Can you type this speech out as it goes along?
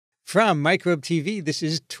From Microbe TV, this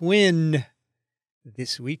is TWiN,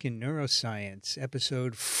 This Week in Neuroscience,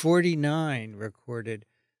 episode 49, recorded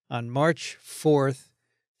on March 4th,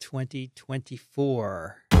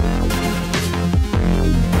 2024. I'm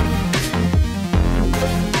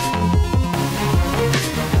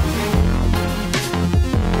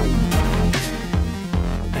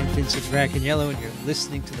Vincent Racaniello, and you're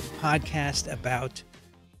listening to the podcast about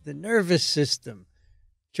the nervous system.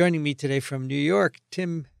 Joining me today from New York,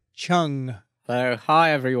 Tim Chung. Hello.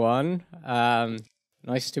 Hi, everyone.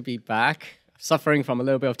 Nice to be back. Suffering from a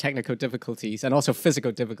little bit of technical difficulties and also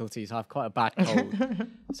physical difficulties. I have quite a bad cold,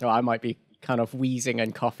 so I might be kind of wheezing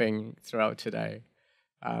and coughing throughout today.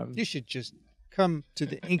 You should just come to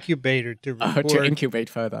the incubator to record. To incubate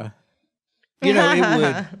further. You know, it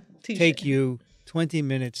would take you 20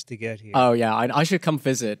 minutes to get here. Oh, yeah. I should come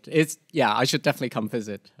visit. I should definitely come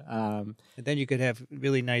visit. And then you could have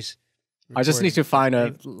really nice... I just need to find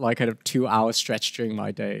a 2-hour stretch during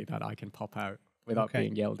my day that I can pop out without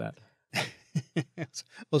being yelled at.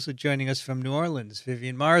 Also joining us from New Orleans,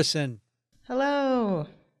 Vivian Morrison. Hello.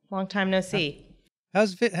 Long time no see.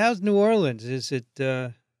 How's New Orleans? Is it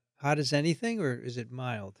hot as anything, or is it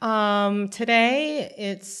mild? Today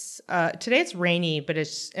it's rainy, but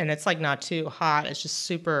it's like not too hot. It's just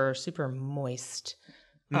super, super moist.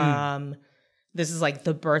 This is like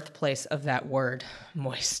the birthplace of that word,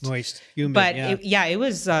 moist. Moist, humid, but yeah. It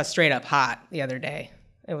was straight up hot the other day.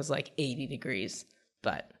 It was like 80 degrees,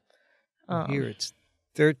 but... Here it's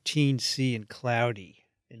 13°C and cloudy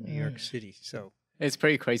in New York City, so... It's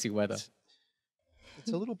pretty crazy weather.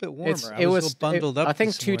 It's a little bit warmer. It was a little bundled up I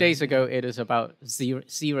think this 2 morning. days ago it is about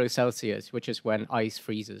 0 Celsius, which is when ice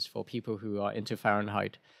freezes for people who are into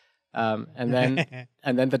Fahrenheit. And then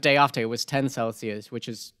the day after it was 10 Celsius, which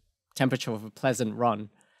is temperature of a pleasant run.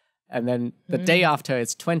 And then the day after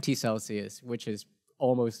it's 20 Celsius, which is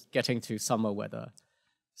almost getting to summer weather.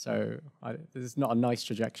 So this is not a nice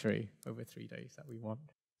trajectory over 3 days that we want.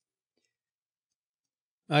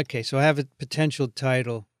 Okay, so I have a potential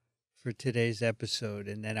title for today's episode,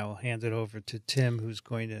 and then I'll hand it over to Tim, who's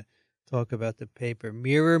going to talk about the paper.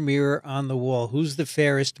 Mirror, mirror on the wall, who's the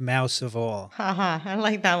fairest mouse of all? Haha, I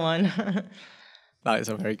like that one. That is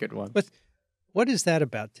a very good one. But what is that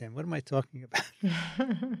about, Tim? What am I talking about?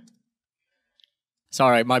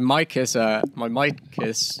 Sorry, my mic is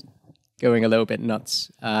going a little bit nuts.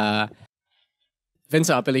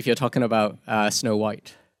 Vincent, I believe you're talking about Snow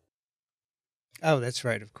White. Oh, that's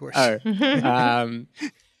right, of course. Oh,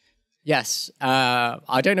 yes.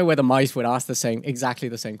 I don't know whether mice would ask exactly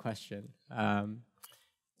the same question.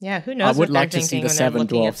 Yeah, who knows? I would what like they're to see thinking the when they're 7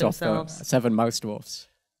 looking at dwarfs of the themselves. 7 mouse dwarfs.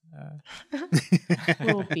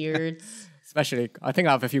 Little beards. Especially, I think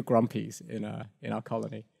I have a few grumpies in our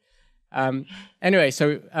colony. Anyway,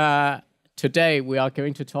 so today we are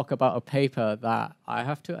going to talk about a paper that I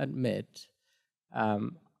have to admit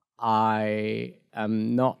I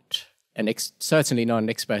am not certainly not an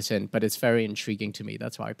expert in, but it's very intriguing to me.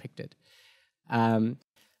 That's why I picked it.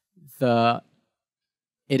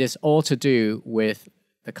 It is all to do with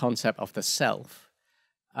the concept of the self.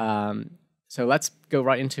 So let's go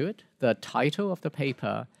right into it. The title of the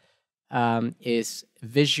paper is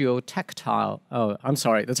Visual Tactile. Oh, I'm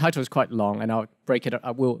sorry. The title is quite long, and I'll break it up.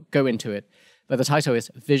 I will go into it. But the title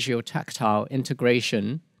is Visual Tactile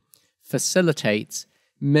Integration Facilitates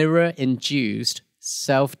Mirror-Induced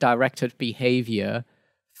Self-Directed Behavior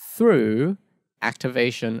Through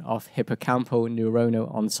Activation of Hippocampal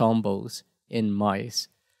Neuronal Ensembles in Mice.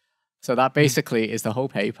 So that basically is the whole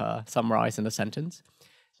paper summarized in a sentence.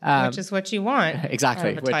 Which is what you want.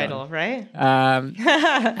 Exactly. Out of a title, right?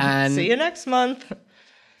 And see you next month.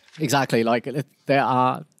 Exactly. Like there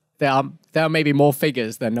are maybe more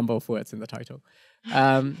figures than number of words in the title.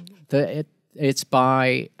 It's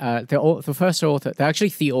by the first author. There are actually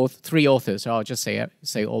three authors. So I'll just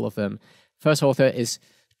say all of them. First author is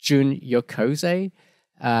Jun Yokose,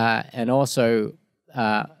 and also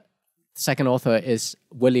second author is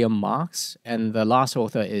William Marks, and the last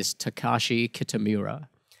author is Takashi Kitamura.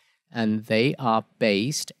 And they are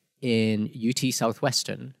based in UT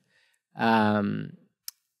Southwestern,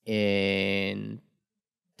 in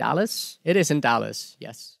Dallas. It is in Dallas,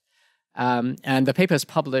 yes. And the paper is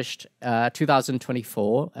published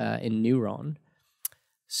 2024 in Neuron.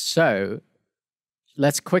 So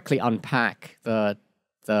let's quickly unpack what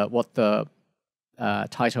the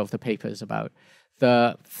title of the paper is about.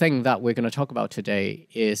 The thing that we're going to talk about today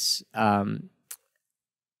is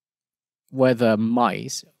whether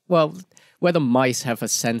mice have a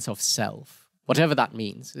sense of self, whatever that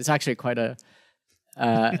means. It's actually quite a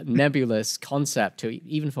nebulous concept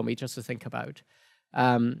even for me just to think about.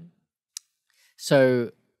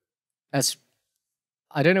 So as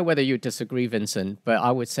I don't know whether you disagree, Vincent, but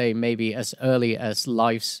I would say maybe as early as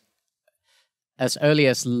life's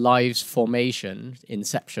formation,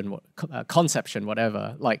 inception, conception,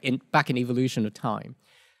 whatever, like back in evolution of time,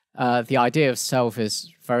 the idea of self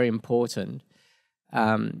is very important.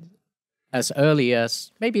 As early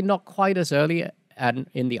as, maybe not quite as early as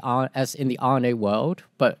in the RNA world,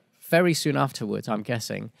 but very soon afterwards, I'm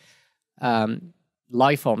guessing,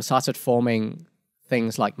 life form started forming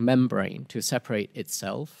things like membrane to separate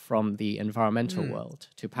itself from the environmental world,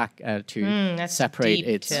 to separate deep,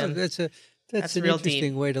 its. Tim. Oh, that's an real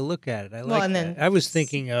interesting deep. way to look at it. I Well, like and that. then I was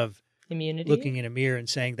thinking of immunity. looking in a mirror and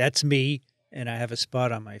saying, "That's me," and I have a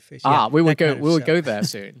spot on my face. We would that kind of we would go stuff. there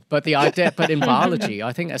soon. But the idea, but in biology,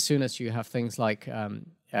 I think as soon as you have things like kind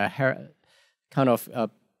of a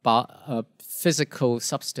physical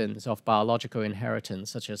substance of biological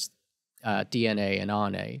inheritance, such as DNA and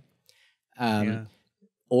RNA,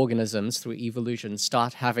 organisms through evolution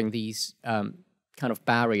start having these kind of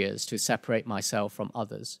barriers to separate myself from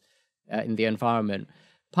others in the environment,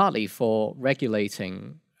 partly for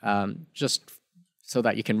regulating, just so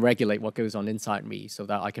that you can regulate what goes on inside me so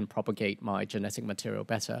that I can propagate my genetic material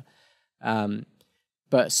better.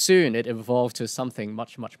 But soon it evolved to something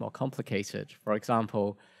much, much more complicated. For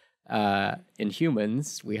example, in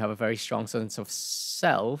humans, we have a very strong sense of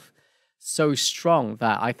self, so strong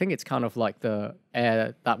that I think it's kind of like the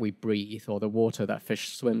air that we breathe or the water that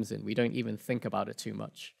fish swims in. We don't even think about it too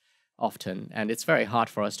much often. And it's very hard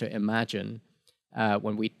for us to imagine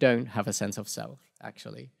when we don't have a sense of self,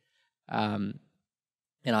 actually. And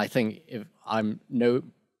I think if I'm no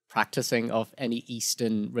practicing of any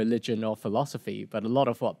Eastern religion or philosophy, but a lot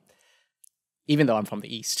of what, even though I'm from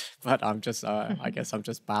the East, but I'm just, I guess I'm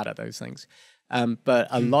just bad at those things. But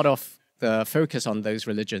a lot of the focus on those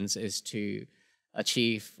religions is to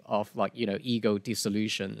achieve of like, ego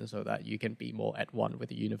dissolution so that you can be more at one with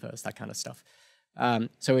the universe, that kind of stuff.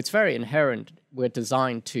 So it's very inherent. We're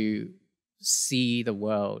designed to see the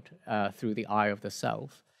world through the eye of the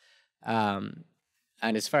self.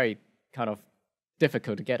 And it's very kind of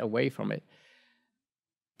difficult to get away from it.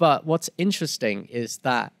 But what's interesting is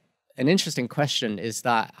that, an interesting question is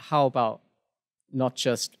that, how about not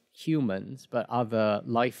just humans, but other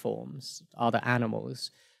life forms, other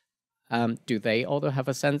animals? Do they also have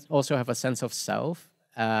a sense of self?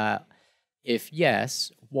 If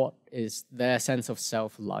yes, what is their sense of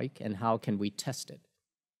self like, and how can we test it?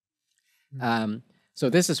 So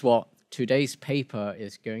this is what today's paper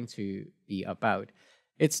is going to be about.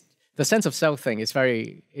 It's the sense of self thing is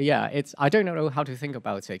very, I don't know how to think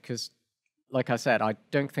about it, because like I said, I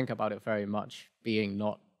don't think about it very much,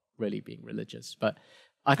 not really being religious. But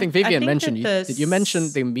I think Vivian mentioned, did you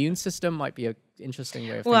mention the immune system might be an interesting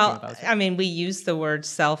way of thinking about it? I mean, we use the word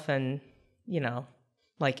self and,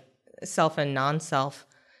 like self and non-self.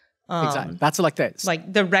 Exactly. That's like that.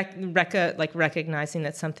 Like the recognizing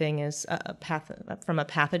that something is from a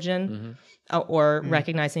pathogen, or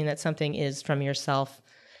recognizing that something is from yourself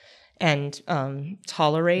and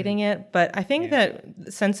tolerating it. But I think that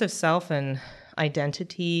the sense of self and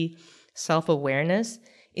identity, self-awareness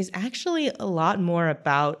is actually a lot more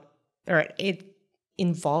about, or it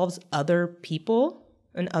involves other people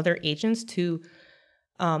and other agents to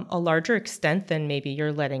a larger extent than maybe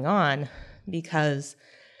you're letting on, because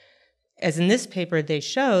as in this paper, they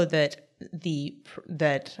show that the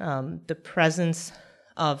presence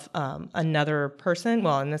of another person,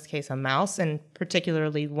 well, in this case, a mouse, and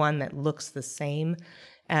particularly one that looks the same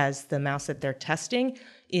as the mouse that they're testing,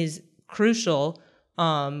 is crucial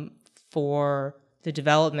for the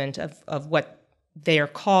development of what they are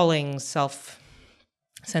calling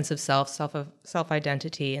sense of self,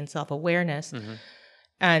 self-identity, and self-awareness.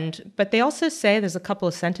 But they also say, there's a couple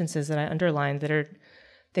of sentences that I underlined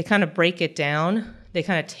they kind of break it down. They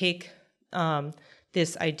kind of take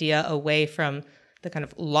this idea away from the kind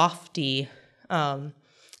of lofty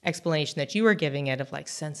explanation that you were giving it of like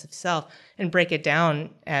sense of self, and break it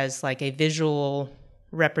down as like a visual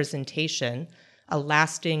representation, a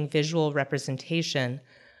lasting visual representation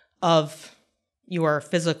of your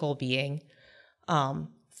physical being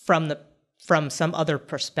from some other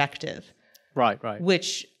perspective. Right.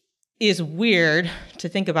 Which is weird to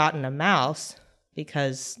think about in a mouse,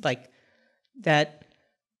 because like that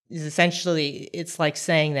is essentially, it's like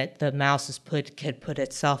saying that the mouse could put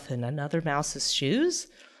itself in another mouse's shoes,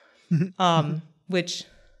 which,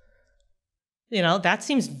 that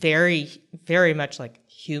seems very, very much like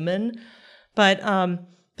human. But I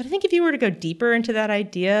think if you were to go deeper into that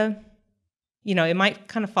idea, it might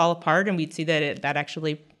kind of fall apart, and we'd see that that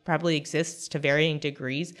actually probably exists to varying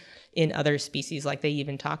degrees in other species. Like they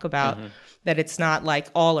even talk about that it's not like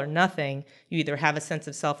all or nothing. You either have a sense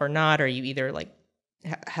of self or not, or you either like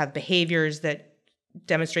have behaviors that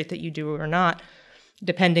demonstrate that you do or not,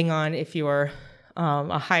 depending on if you're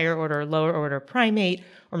a higher order, lower order primate,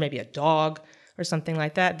 or maybe a dog or something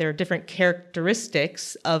like that. There are different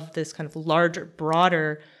characteristics of this kind of larger,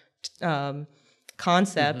 broader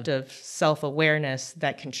concept of self-awareness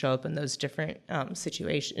that can show up in those different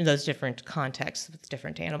situations, in those different contexts with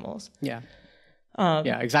different animals. Yeah.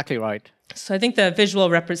 Yeah, exactly right. So I think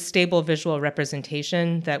the stable visual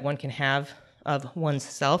representation that one can have of one's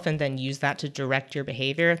self and then use that to direct your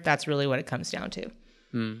behavior, that's really what it comes down to.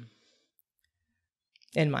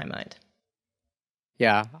 In my mind.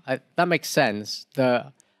 Yeah, that makes sense.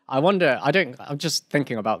 I'm just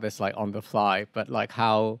thinking about this like on the fly, but like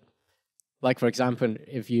how, like for example,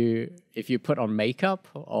 if you put on makeup,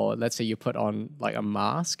 or let's say you put on like a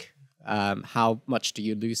mask, how much do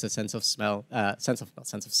you lose the sense of smell? Sense of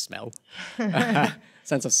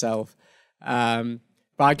self.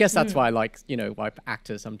 But I guess that's why, like, why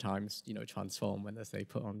actors sometimes transform when they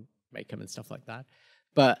put on makeup and stuff like that.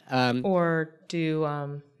 But or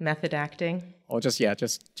do method acting, or just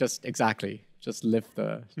exactly just live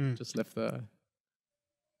the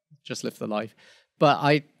life.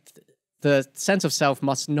 But the sense of self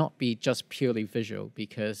must not be just purely visual,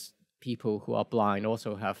 because people who are blind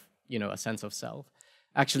also have a sense of self.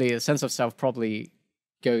 Actually, a sense of self probably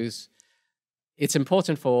goes. It's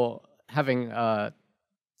important for having a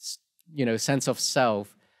sense of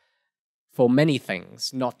self for many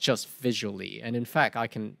things, not just visually. And in fact,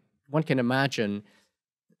 one can imagine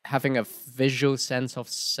having a visual sense of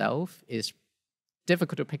self is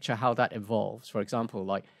difficult to picture how that evolves. For example,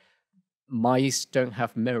 like mice don't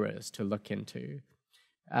have mirrors to look into.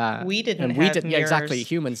 We didn't have mirrors. Yeah, exactly.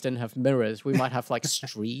 Humans didn't have mirrors. We might have like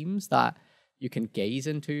streams that you can gaze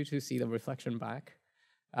into to see the reflection back.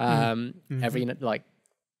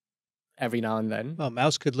 Every now and then. Well, a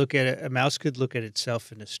mouse could look at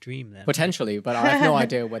itself in a stream then. Potentially, but I have no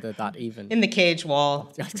idea whether that even in the cage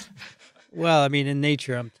wall. Well, I mean, in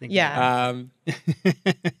nature, I'm thinking. Yeah.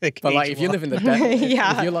 But like, if you live in the desert,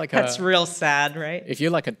 yeah, if you're like that's real sad, right? If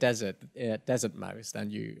you're like a desert mouse,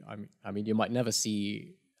 then you might never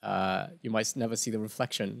see the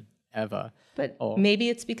reflection ever. But maybe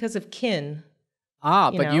it's because of kin.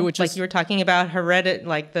 But you would just like you were talking about heredity,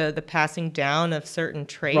 like the passing down of certain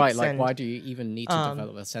traits. Right, like why do you even need to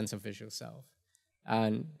develop a sense of visual self?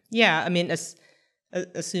 And yeah, I mean,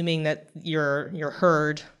 assuming that your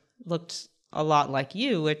herd looked a lot like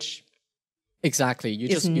you, which exactly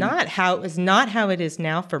is not how it is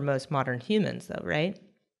now for most modern humans, though, right?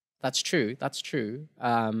 That's true.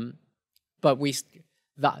 But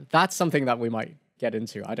that's something that we might get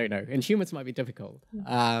into. I don't know. In humans, it might be difficult.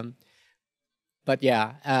 But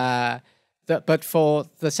yeah, but for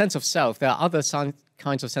the sense of self, there are other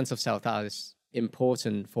kinds of sense of self that is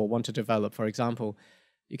important for one to develop. For example,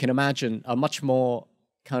 you can imagine a much more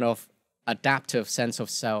kind of adaptive sense of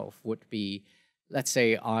self would be, let's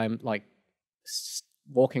say I'm like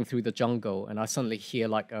walking through the jungle and I suddenly hear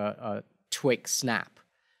like a twig snap.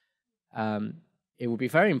 It would be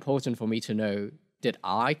very important for me to know, did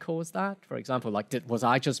I cause that? For example, like was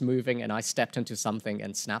I just moving and I stepped into something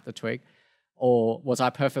and snapped the twig? Or was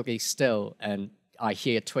I perfectly still and I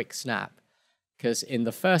hear a twig snap? Because in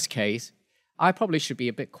the first case, I probably should be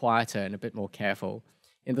a bit quieter and a bit more careful.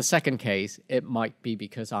 In the second case, it might be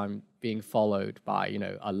because I'm being followed by,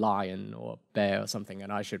 a lion or a bear or something,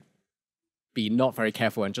 and I should be not very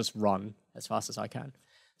careful and just run as fast as I can.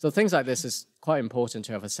 So things like this is quite important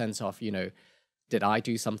to have a sense of, did I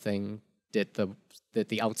do something? Did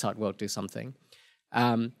the outside world do something?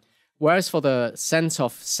 Whereas for the sense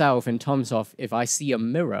of self, in terms of if I see a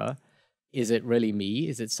mirror, is it really me?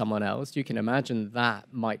 Is it someone else? You can imagine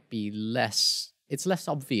that might be it's less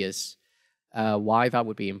obvious why that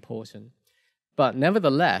would be important. But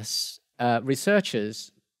nevertheless,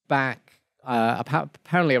 researchers back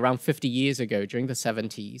apparently around 50 years ago, during the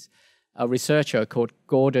 70s, a researcher called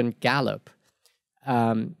Gordon Gallup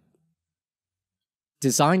came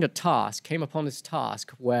upon this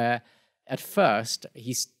task where at first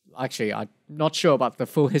I'm not sure about the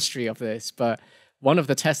full history of this, but one of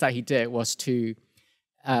the tests that he did was to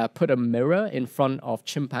put a mirror in front of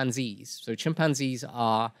chimpanzees. So chimpanzees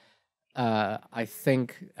are, I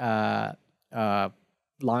think, line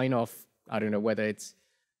of, I don't know whether it's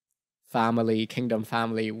kingdom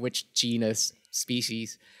family, which genus,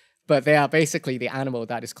 species, but they are basically the animal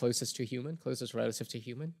that is closest relative to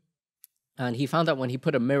human. And he found that when he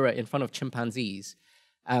put a mirror in front of chimpanzees,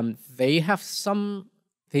 they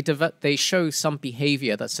they show some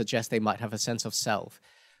behavior that suggests they might have a sense of self.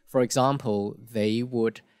 For example, they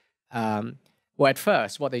would, well, at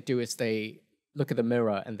first, what they do is they look at the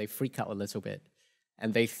mirror and they freak out a little bit.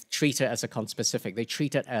 And they treat it as a conspecific. They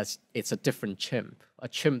treat it as it's a different chimp, a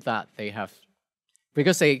chimp that they have.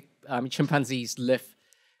 Because chimpanzees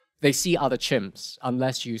they see other chimps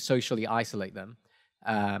unless you socially isolate them.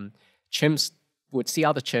 Chimps would see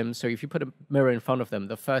other chimps. So if you put a mirror in front of them,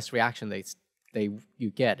 the first reaction you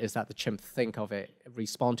get is that the chimp think of it,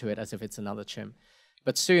 respond to it as if it's another chimp.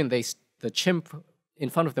 But soon the chimp in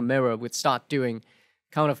front of the mirror would start doing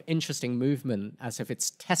kind of interesting movement as if it's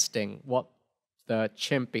testing what the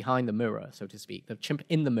chimp behind the mirror, so to speak, the chimp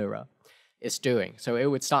in the mirror is doing. So it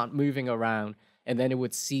would start moving around, and then it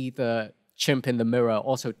would see the chimp in the mirror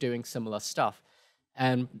also doing similar stuff.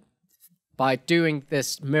 And by doing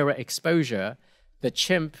this mirror exposure, the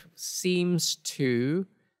chimp seems to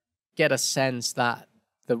get a sense that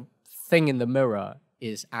the thing in the mirror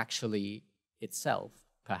is actually itself,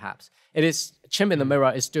 perhaps. Chimp in the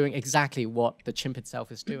mirror is doing exactly what the chimp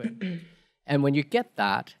itself is doing. And when you get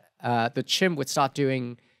that, the chimp would start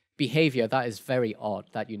doing behavior that is very odd,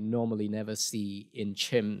 that you normally never see in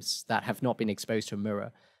chimps that have not been exposed to a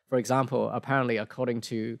mirror. For example, apparently, according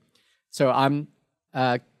to... So I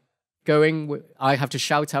have to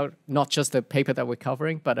shout out not just the paper that we're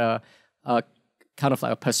covering, but a kind of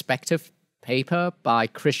like a perspective paper by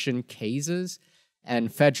Christian Kazes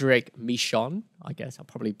and Frederic Michon. I guess I'm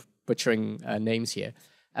probably butchering names here.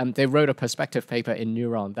 They wrote a perspective paper in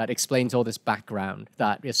Neuron that explains all this background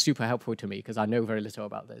that is super helpful to me because I know very little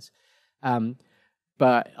about this.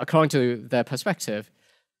 But according to their perspective,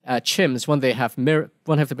 chimps, when they have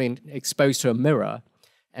been exposed to a mirror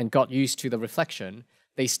and got used to the reflection,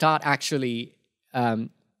 they start actually to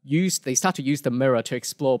use the mirror to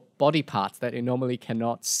explore body parts that they normally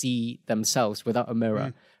cannot see themselves without a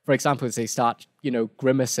mirror. For example, they start,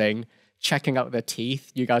 grimacing, checking out their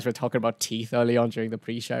teeth. You guys were talking about teeth early on during the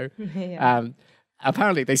pre-show. Yeah.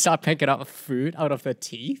 Apparently, they start picking out food out of their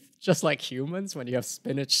teeth, just like humans when you have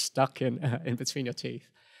spinach stuck in between your teeth.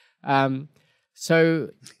 So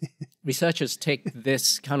researchers take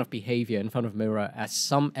this kind of behavior in front of a mirror as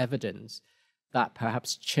some evidence that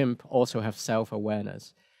perhaps chimp also have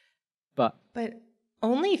self-awareness. But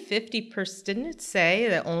only 50%, didn't it say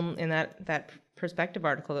that in that perspective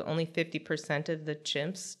article that only 50% of the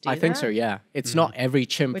chimps do that? I think so, yeah. It's not every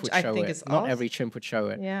chimp would show it. Which I think is not every chimp would show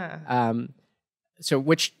it. Yeah. So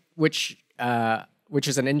which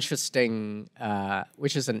is an interesting idea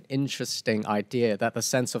that the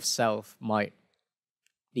sense of self might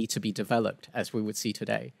need to be developed, as we would see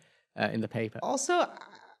today in the paper. Also,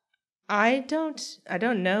 I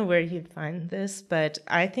don't know where you'd find this, but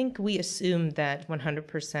I think we assume that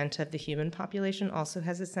 100% of the human population also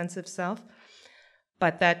has a sense of self.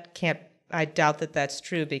 But I doubt that that's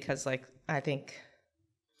true because, I think,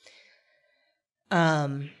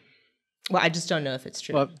 I just don't know if it's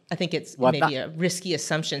true. Well, I think it's maybe a risky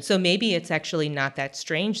assumption. So maybe it's actually not that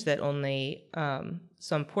strange that only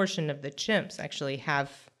some portion of the chimps actually have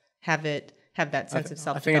that sense of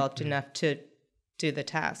self developed enough to do the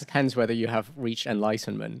task. Depends whether you have reached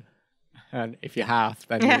enlightenment, and if you have,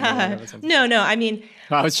 then no. I mean,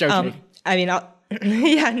 I was joking. I know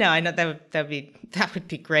that would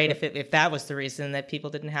be great if that was the reason that people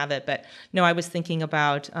didn't have it. But no, I was thinking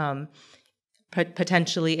about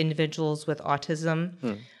potentially individuals with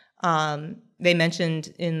autism. They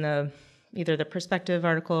mentioned in either the perspective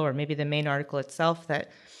article or maybe the main article itself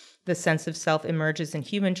that the sense of self emerges in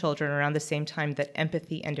human children around the same time that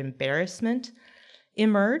empathy and embarrassment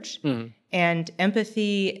emerge. And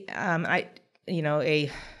empathy, a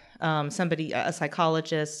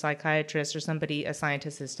psychologist, psychiatrist, or a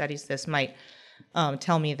scientist who studies this might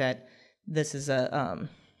tell me that this is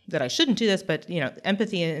that I shouldn't do this, but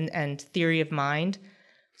empathy and theory of mind,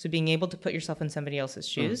 so being able to put yourself in somebody else's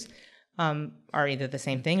shoes, are either the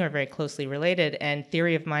same thing or very closely related. And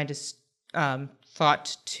theory of mind is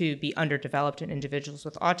thought to be underdeveloped in individuals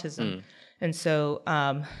with autism, and so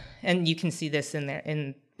and you can see this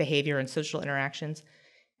in behavior and social interactions.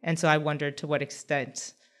 And so I wondered to what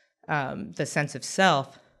extent the sense of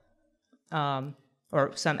self,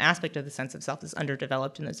 or some aspect of the sense of self, is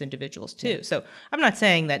underdeveloped in those individuals too. Yeah. So I'm not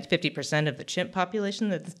saying that 50% of the chimp population,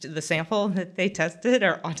 the sample that they tested,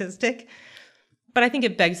 are autistic, but I think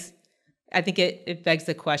it begs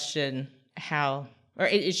the question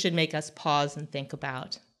it should make us pause and think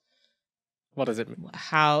about what does it mean?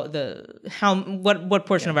 What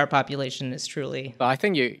portion of our population is truly. But I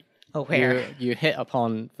think aware. You hit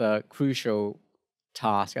upon the crucial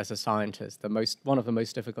task as a scientist, one of the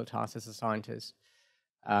most difficult tasks as a scientist,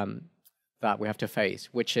 that we have to face,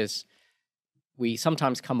 which is we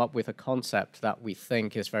sometimes come up with a concept that we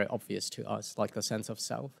think is very obvious to us, like the sense of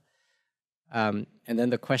self. And then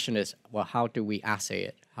the question is, well, how do we assay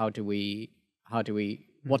it?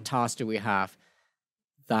 What tasks do we have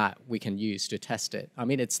that we can use to test it? I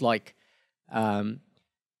mean, it's like,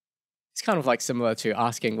 it's kind of like similar to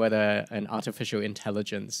asking whether an artificial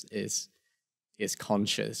intelligence is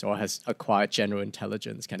conscious or has acquired general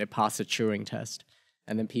intelligence. Can it pass the Turing test?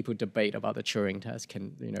 And then people debate about the Turing test.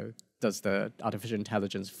 Does the artificial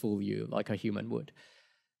intelligence fool you like a human would?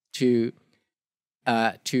 To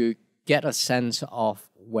get a sense of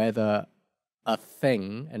whether a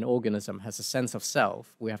thing, an organism, has a sense of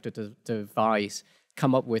self, we have to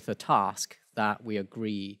come up with a task that we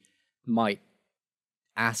agree might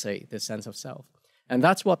assay the sense of self. And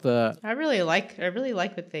that's what I really like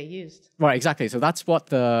what they used. Right, exactly. So that's what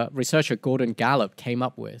the researcher Gordon Gallup came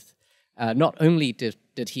up with. Not only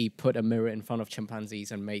did he put a mirror in front of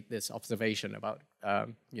chimpanzees and made this observation about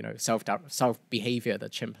self behavior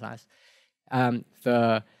that chimp has,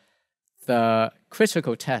 the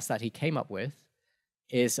critical test that he came up with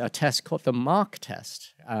is a test called the mark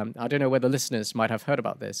test. I don't know whether listeners might have heard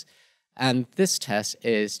about this. And this test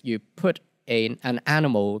is you put an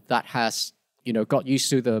animal that has got used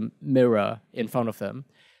to the mirror in front of them.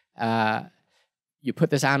 You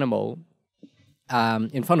put this animal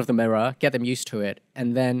in front of the mirror, get them used to it,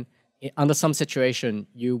 and then under some situation,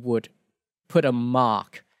 you would put a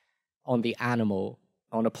mark on the animal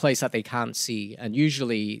on a place that they can't see. And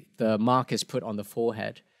usually the mark is put on the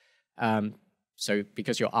forehead. So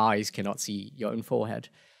because your eyes cannot see your own forehead.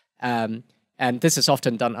 And this is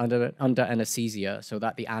often done under anesthesia so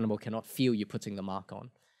that the animal cannot feel you putting the mark on.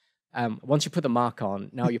 Once you put the mark on,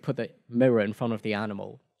 now you put the mirror in front of the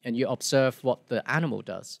animal and you observe what the animal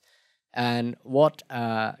does. And what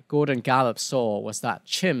Gordon Gallup saw was that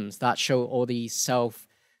chimps that show all these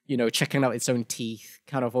checking out its own teeth,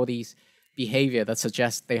 kind of all these behavior that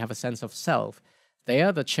suggests they have a sense of self, they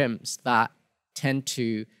are the chimps that tend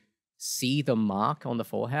to see the mark on the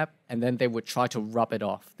forehead and then they would try to rub it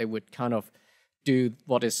off. They would kind of do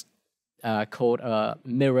what is called a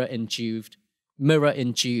mirror-induced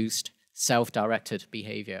self-directed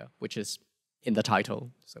behavior, which is in the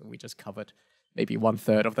title. So we just covered maybe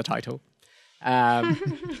 1/3 of the title.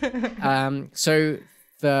 So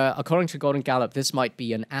according to Gordon Gallup, this might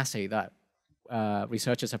be an assay that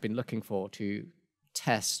researchers have been looking for to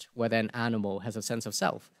test whether an animal has a sense of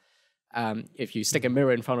self. If you stick a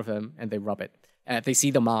mirror in front of them and they rub it, they see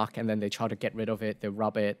the mark and then they try to get rid of it, they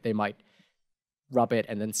rub it, they might rub it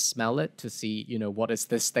and then smell it to see, what is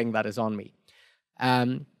this thing that is on me.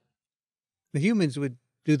 The humans would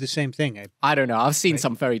do the same thing. I don't know. I've seen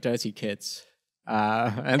some very dirty kids.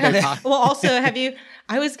 And well, also,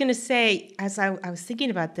 I was going to say, as I was thinking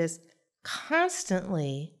about this,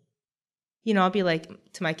 constantly, I'll be like,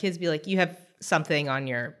 to my kids, you have something on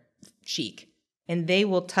your cheek. And they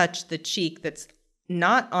will touch the cheek that's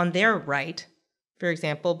not on their right, for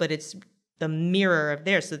example, but it's the mirror of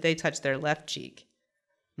theirs, so they touch their left cheek.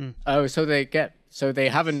 Oh, so they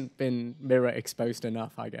haven't been mirror exposed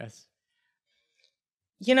enough, I guess.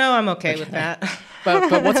 I'm okay with that.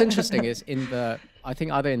 But what's interesting is I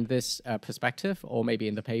think either in this perspective or maybe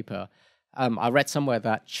in the paper, I read somewhere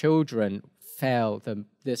that children fail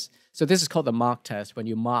this. So this is called the mark test, when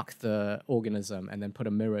you mark the organism and then put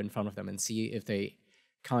a mirror in front of them and see if they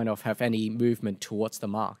kind of have any movement towards the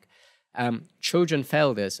mark. Children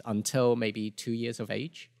fail this until maybe 2 years of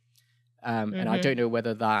age. And I don't know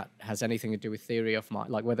whether that has anything to do with theory of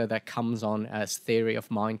mind, like whether that comes on as theory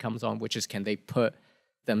of mind comes on, which is can they put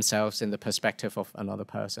themselves in the perspective of another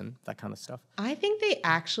person, that kind of stuff. I think they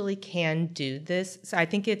actually can do this. So I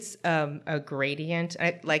think it's a gradient.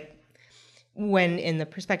 When in the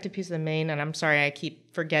perspective piece of the main, and I'm sorry, I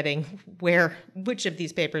keep forgetting which of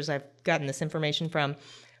these papers I've gotten this information from,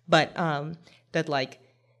 but that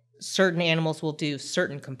certain animals will do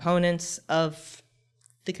certain components of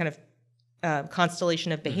the kind of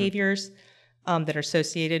constellation of behaviors that are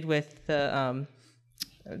associated with the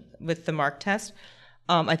mark test.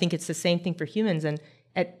 I think it's the same thing for humans. And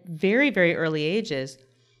at very, very early ages,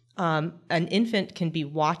 an infant can be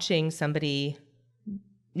watching somebody,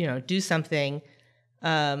 do something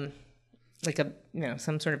some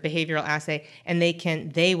sort of behavioral assay, and they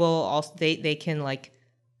can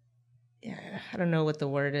I don't know what the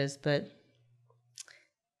word is, but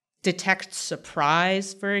detect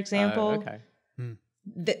surprise, for example. Okay.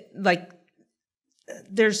 But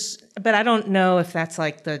I don't know if that's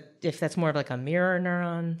if that's more of a mirror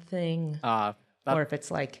neuron thing, or if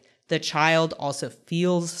it's the child also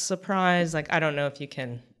feels surprise. I don't know if you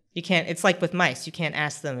can You can't. It's like with mice. You can't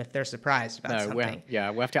ask them if they're surprised about something. We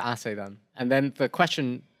have to assay them, and then the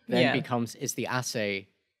question then becomes: Is the assay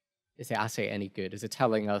any good? Is it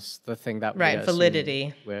telling us the thing that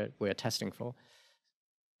validity we're testing for?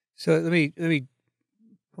 So let me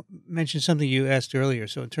mention something you asked earlier.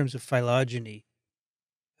 So in terms of phylogeny,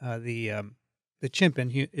 the chimp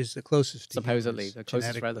is the closest to supposedly humans, the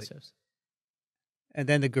closest relatives. And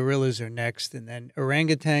then the gorillas are next, and then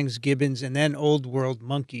orangutans, gibbons, and then old world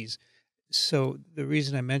monkeys. So the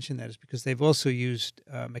reason I mention that is because they've also used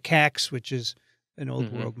macaques, which is an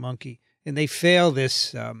old world monkey, and they fail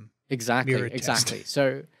this mirror test. Exactly.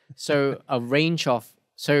 So a range of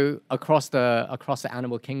across the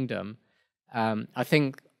animal kingdom, I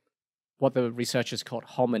think what the researchers called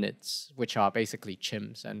hominids, which are basically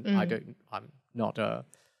chimps, and I'm not a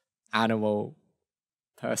animal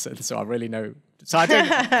person, so I really know. So I don't.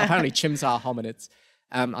 Apparently, chimps are hominids.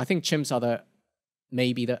 I think chimps are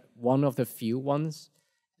maybe one of the few ones.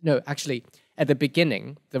 No, actually, at the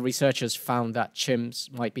beginning, the researchers found that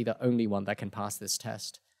chimps might be the only one that can pass this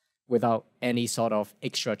test without any sort of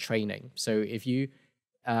extra training. So if you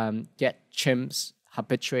get chimps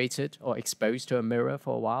habituated or exposed to a mirror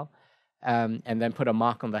for a while, and then put a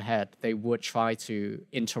mark on the head, they would try to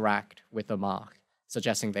interact with the mark,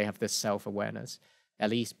 suggesting they have this self-awareness. At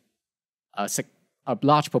least a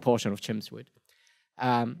large proportion of chimps would.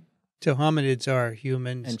 So hominids are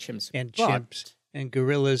humans and chimps, and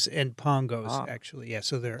gorillas and pongos, actually. Yeah,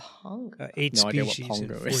 so there are 8 species in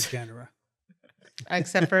 4 genera.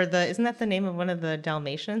 Except for isn't that the name of one of the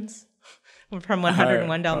Dalmatians? From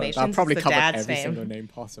 101 Dalmatians. I'll probably the cover dad's every name. single name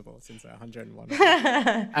possible since there are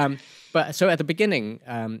 101. But so at the beginning,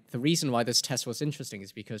 the reason why this test was interesting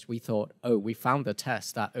is because we thought, we found the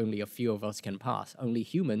test that only a few of us can pass. Only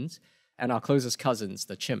humans and our closest cousins,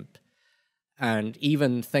 the chimp. And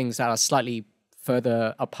even things that are slightly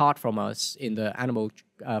further apart from us in the animal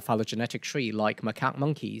phylogenetic tree, like macaque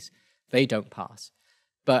monkeys, they don't pass.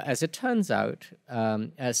 But as it turns out,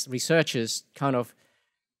 as researchers kind of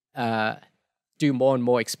do more and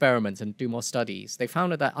more experiments and do more studies, they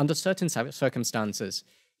found that under certain circumstances,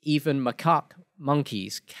 even macaque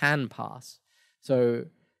monkeys can pass. So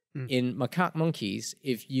in macaque monkeys,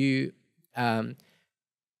 if you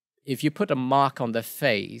put a mark on their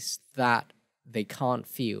face that they can't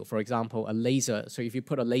feel, for example, a laser. So if you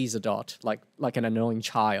put a laser dot, like an annoying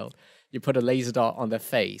child, you put a laser dot on their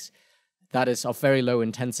face, that is of very low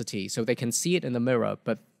intensity. So they can see it in the mirror,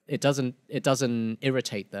 but it doesn't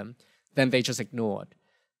irritate them. Then they just ignore it.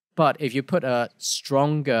 But if you put a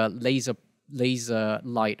stronger laser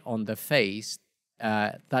light on the face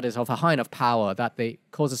that is of a high enough power that they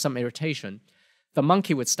causes some irritation, the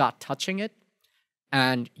monkey would start touching it,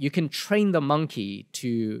 and you can train the monkey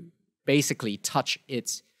to basically touch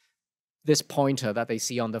this pointer that they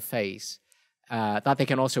see on the face that they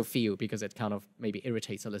can also feel because it kind of maybe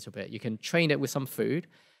irritates a little bit. You can train it with some food,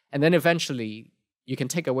 and then eventually you can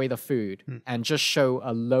take away the food and just show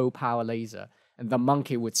a low power laser, and the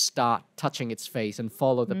monkey would start touching its face and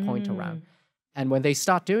follow the pointer around. And when they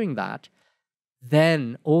start doing that,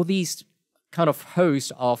 then all these kind of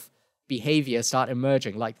hosts of behavior start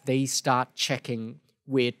emerging, like they start checking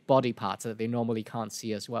weird body parts that they normally can't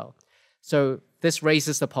see as well. So this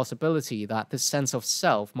raises the possibility that this sense of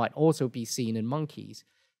self might also be seen in monkeys,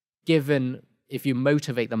 given if you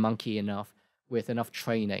motivate the monkey enough with enough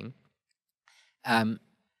training, and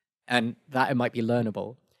that it might be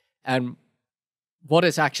learnable. And what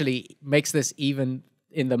is actually makes this even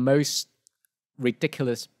in the most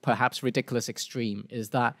perhaps ridiculous extreme is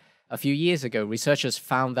that a few years ago, researchers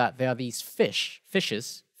found that there are these fish.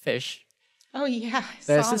 Oh yeah,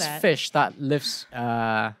 There's this fish that lives,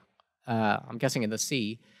 I'm guessing in the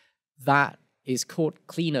sea, that is called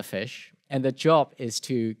cleaner fish, and the job is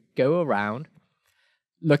to go around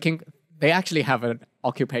looking. They actually have an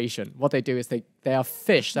occupation. What they do is there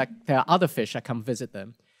are other fish that come visit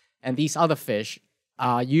them, and these other fish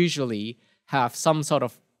usually have some sort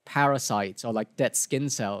of parasites or like dead skin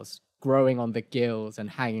cells growing on the gills and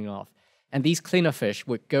hanging off. And these cleaner fish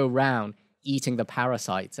would go around eating the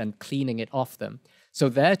parasites and cleaning it off them. So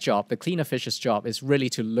their job, the cleaner fish's job, is really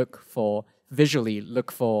to visually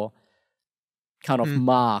look for kind of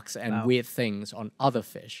marks and weird things on other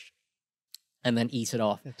fish and then eat it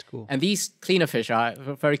off. That's cool. And these cleaner fish are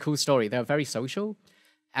a very cool story. They're very social,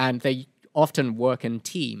 and they often work in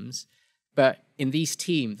teams. But in these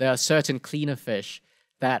teams, there are certain cleaner fish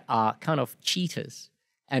that are kind of cheaters.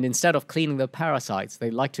 And instead of cleaning the parasites,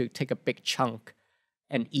 they like to take a big chunk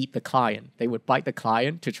and eat the client. They would bite the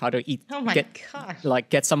client to try to eat,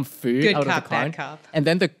 get some food good out cop, of the client. Bad cop. And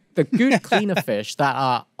then the good cleaner fish that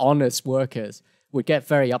are honest workers would get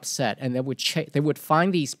very upset, and they would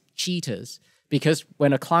find these cheaters, because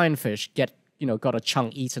when a clownfish got a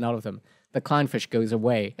chunk eaten out of them, the clownfish goes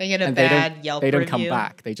away. They get a and bad Yelp They don't review. come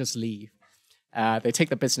back. They just leave. They take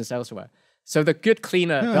the business elsewhere. So the good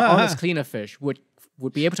cleaner, the honest cleaner fish would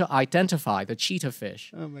be able to identify the cheater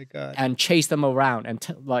fish. Oh my God. And chase them around, and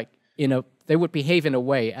they would behave in a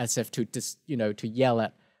way as if to yell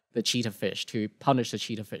at the cheater fish, to punish the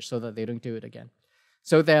cheater fish, so that they don't do it again.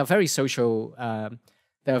 So they are very social.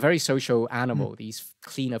 They're a very social animal, these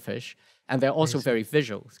cleaner fish, and they're also very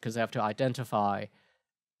visual, because they have to identify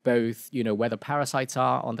both, where the parasites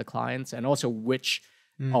are on the clients, and also which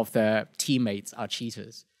of their teammates are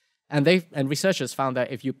cheaters. And researchers found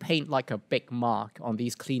that if you paint like a big mark on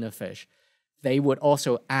these cleaner fish, they would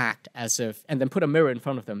also act as if, and then put a mirror in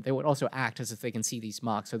front of them, they would also act as if they can see these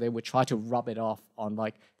marks. So they would try to rub it off on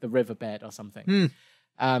like the riverbed or something.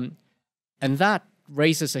 And that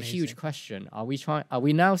raises a huge question. Are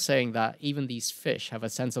we now saying that even these fish have a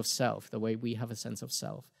sense of self the way we have a sense of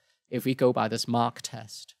self, if we go by this mark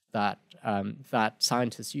test that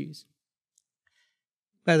scientists use?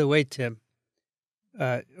 By the way, Tim,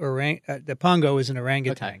 the pongo is an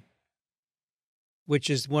orangutan, which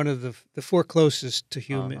is one of the four closest to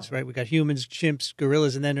humans, right? We got humans, chimps,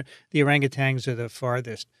 gorillas, and then the orangutans are the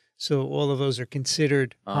farthest. So all of those are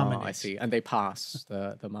considered hominids. I see. And they pass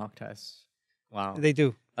the mark test. Wow. They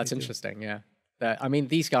do. That's interesting, yeah.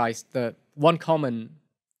 These guys, I'm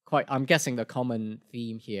guessing the common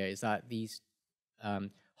theme here is that these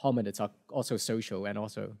hominids are also social and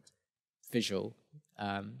also visual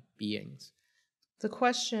beings. The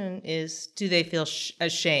question is, do they feel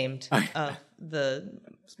ashamed of the,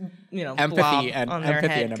 empathy blob on their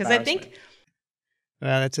empathy head? and Because I think,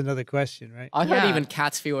 well, that's another question, right? I heard even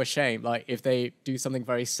cats feel ashamed, like if they do something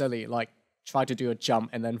very silly, like try to do a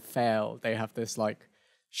jump and then fail, they have this like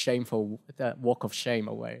shameful walk of shame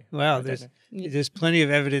away. Well, there's plenty of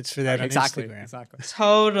evidence for that on Instagram. Exactly.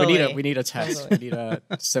 Totally. We need a test. We need a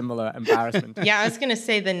similar embarrassment. Yeah, I was going to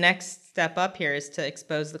say the next step up here is to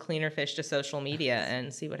expose the cleaner fish to social media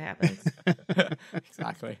and see what happens.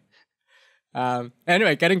 Exactly.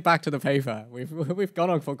 Anyway, getting back to the paper, we've gone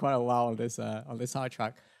on for quite a while on this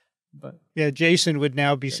sidetrack. But yeah, Jason would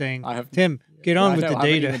now be saying, Tim, get on with the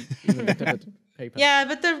data. Even looked at the paper. Yeah,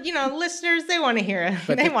 but the listeners, they want to hear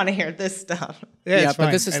it. They want to hear this stuff. Yeah,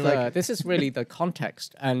 but this is really the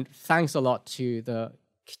context, and thanks a lot to the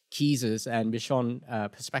Keyes and Michon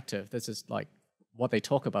perspective. This is like what they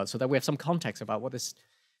talk about, so that we have some context about what this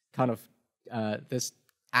kind of this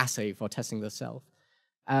assay for testing the self.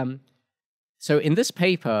 So in this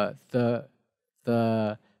paper,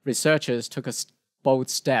 the researchers took a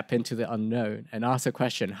bold step into the unknown and asked the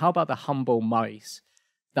question: how about the humble mice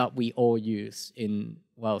that we all use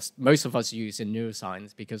most of us use in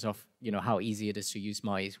neuroscience because of how easy it is to use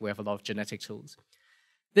mice? We have a lot of genetic tools.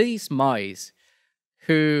 These mice,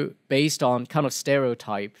 who based on kind of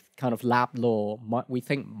stereotype, kind of lab law, we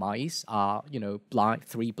think mice are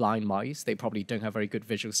three blind mice. They probably don't have a very good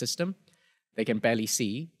visual system. They can barely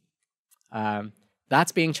see.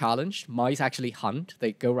 That's being challenged. Mice actually hunt.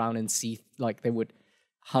 They go around and see, like they would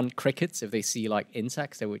hunt crickets. If they see like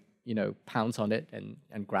insects, they would pounce on it and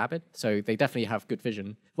grab it. So they definitely have good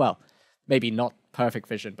vision. Well, maybe not perfect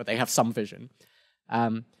vision, but they have some vision.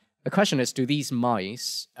 The question is, do these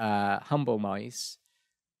mice, humble mice,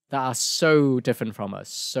 that are so different from us,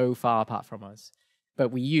 so far apart from us,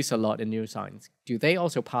 but we use a lot in neuroscience, do they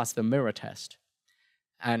also pass the mirror test?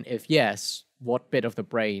 And if yes, what bit of the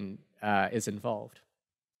brain is involved?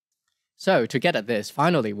 So to get at this,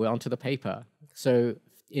 finally, we're onto the paper. So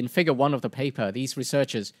in figure 1 of the paper, these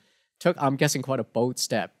researchers took, I'm guessing, quite a bold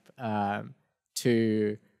step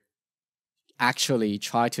to actually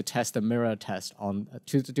try to test the mirror test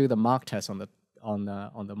to do the mark test on the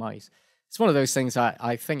mice. It's one of those things that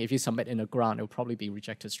I think if you submit in a grant, it'll probably be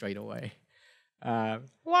rejected straight away.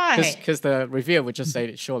 Why? Because the reviewer would just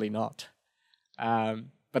say, surely not.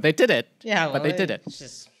 But they did it. Yeah, well, but they did it.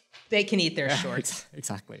 They can eat their shorts.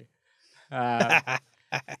 Exactly.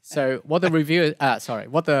 So what the reviewers,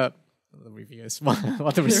 what the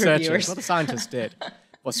researchers, what the scientists did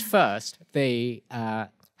was first they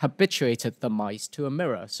habituated the mice to a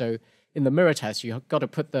mirror. So in the mirror test, you got to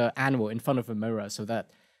put the animal in front of a mirror so that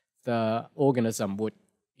the organism would,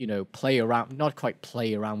 play around, not quite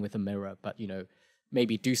play around with the mirror, but,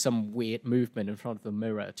 maybe do some weird movement in front of the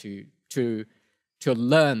mirror to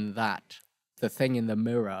learn that the thing in the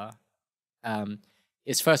mirror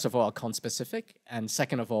is, first of all, conspecific, and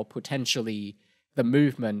second of all, potentially the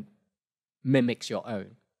movement mimics your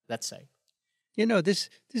own, let's say. This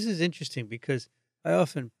is interesting because I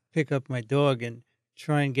often pick up my dog and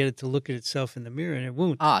try and get it to look at itself in the mirror, and it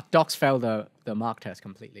won't. Dogs fail the mark test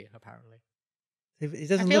completely, apparently. It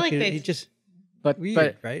doesn't feel look like at it. they've- It just But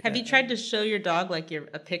weird, right? Have you tried to show your dog like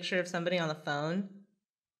a picture of somebody on the phone,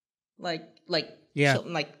 like Yeah.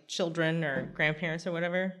 like children or grandparents or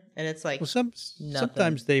whatever, and it's like Well,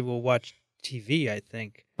 sometimes they will watch TV, I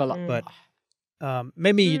think, but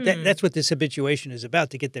maybe that's what this habituation is about,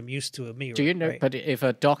 to get them used to a mirror. do you know? right? But if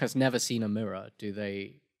a dog has never seen a mirror, do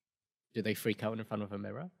they freak out in front of a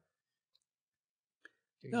mirror?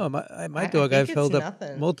 No, my I dog think I've it's held up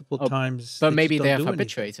nothing. multiple times. But they maybe just they don't have do anything.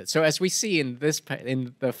 habituated. So as we see in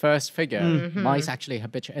in the first figure, Mm-hmm. mice actually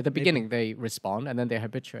habituate. At the beginning, they respond and then they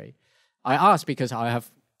habituate. I ask because I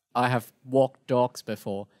have walked dogs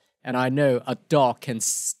before, and I know a dog can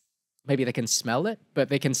maybe they can smell it, but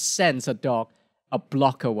they can sense a dog a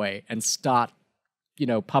block away and start,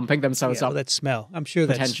 pumping themselves Yeah, up that smell. I'm sure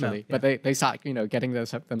that's potentially. smell. But they start, getting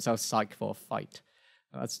themselves psyched for a fight.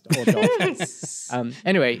 That's all dogs.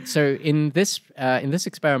 Anyway, so in this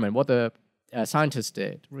experiment, what the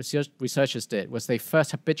researchers did was they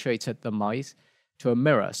first habituated the mice to a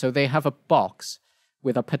mirror. So they have a box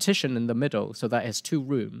with a partition in the middle, so that has two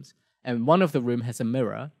rooms, and one of the room has a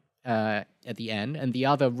mirror at the end, and the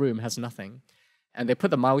other room has nothing. And they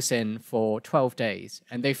put the mouse in for 12 days,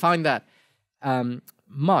 and they find that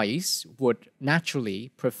mice would naturally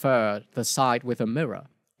prefer the side with a mirror.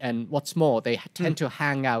 And what's more, they tend to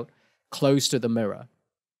hang out close to the mirror.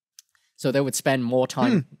 So they would spend more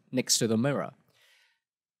time next to the mirror.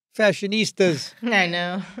 Fashionistas. I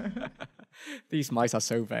know. These mice are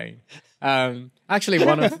so vain. Actually,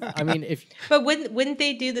 if But wouldn't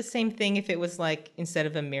they do the same thing if it was like, instead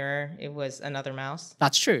of a mirror, it was another mouse?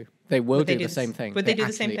 that's true, they will Would they do do the the same s- thing. would they do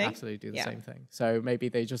the same actually thing? Absolutely do the Yeah. same thing. So maybe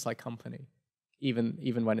they just like company,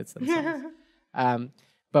 even when it's themselves.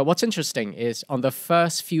 But what's interesting is on the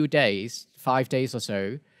first few days, 5 days or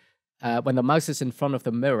so, when the mouse is in front of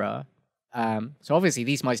the mirror, so obviously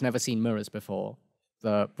these mice never seen mirrors before,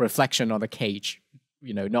 the reflection on the cage,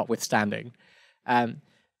 notwithstanding.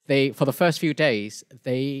 For the first few days,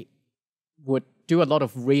 they would do a lot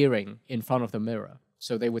of rearing in front of the mirror.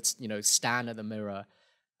 So they would, stand at the mirror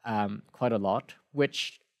quite a lot,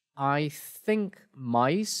 which I think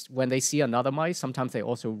mice, when they see another mice, sometimes they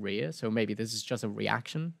also rear. So maybe this is just a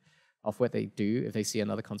reaction of what they do if they see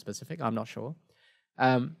another conspecific. I'm not sure.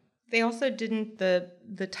 They also didn't,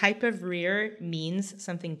 the type of rear means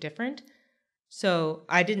something different. So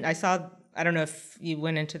I don't know if you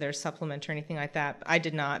went into their supplement or anything like that. But I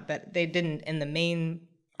did not, but they didn't, in the main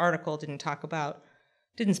article,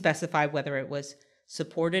 didn't specify whether it was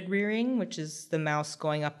supported rearing, which is the mouse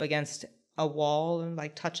going up against a wall and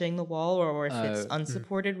like touching the wall, or if it's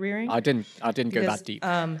unsupported rearing. I didn't go that deep.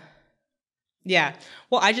 Yeah.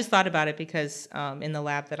 Well, I just thought about it because in the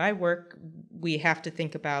lab that I work, we have to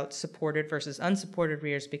think about supported versus unsupported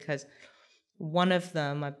rears, because one of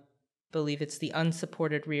them, I believe it's the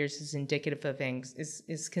unsupported rears, is indicative of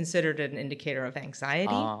is considered an indicator of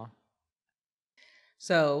anxiety.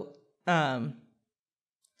 So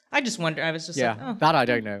I just wonder. I was just like, oh. That I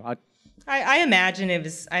don't know. I imagine it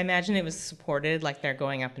was supported, like they're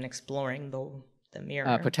going up and exploring the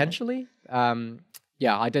mirror. Potentially.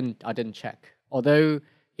 I didn't check. Although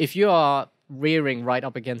if you are rearing right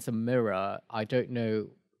up against a mirror, I don't know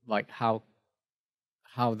like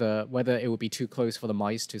whether it would be too close for the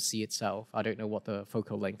mice to see itself. I don't know what the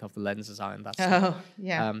focal length of the lenses are in that. Oh,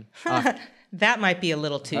 yeah. That might be a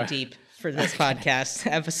little too deep for this podcast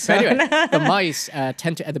episode. So anyway, the mice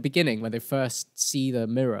tend to, at the beginning, when they first see the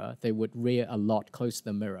mirror, they would rear a lot close to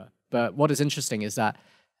the mirror. But what is interesting is that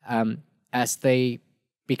as they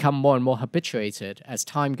become more and more habituated, as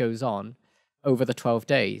time goes on, over the 12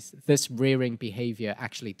 days, this rearing behavior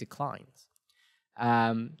actually declines,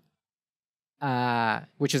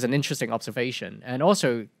 which is an interesting observation. And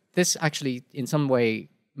also, this actually, in some way,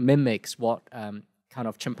 mimics what kind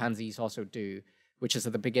of chimpanzees also do, which is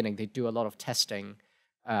at the beginning, they do a lot of testing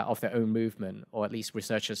of their own movement, or at least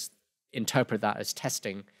researchers interpret that as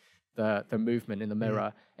testing the movement in the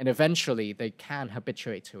mirror. And eventually, they can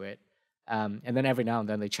habituate to it. And then every now and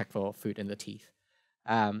then, they check for food in the teeth.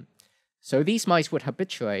 So these mice would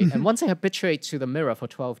habituate. And once they habituate to the mirror for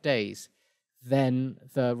 12 days, then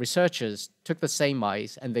the researchers took the same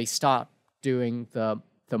mice and they start doing the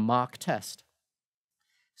mark test.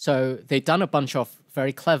 So they've done a bunch of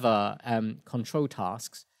very clever control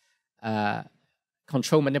tasks,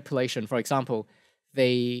 control manipulation. For example,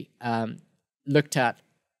 they looked at,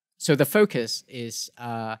 so the focus is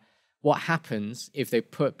what happens if they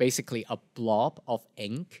put basically a blob of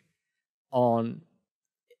ink on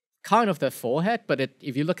kind of the forehead, but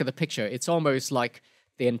if you look at the picture, it's almost like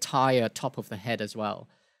the entire top of the head as well.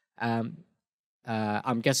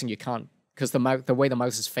 I'm guessing you can't, because the way the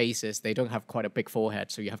mouse's face is, they don't have quite a big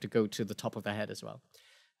forehead, so you have to go to the top of the head as well.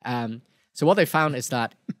 So what they found is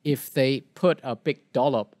that if they put a big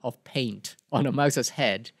dollop of paint on a mouse's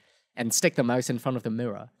head and stick the mouse in front of the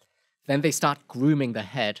mirror, then they start grooming the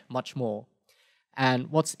head much more. And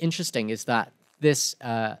what's interesting is that this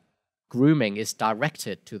grooming is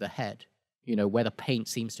directed to the head, where the paint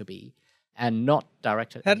seems to be, and not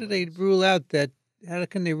directed. How can they rule out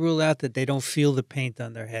that they don't feel the paint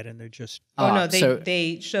on their head and they're just... no,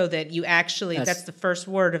 they show that you actually, that's the first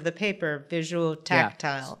word of the paper, visual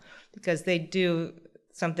tactile, because they do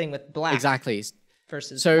something with black. Exactly.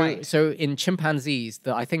 Versus white. So in chimpanzees,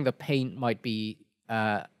 I think the paint might be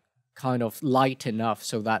kind of light enough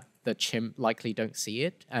so that the chimp likely don't see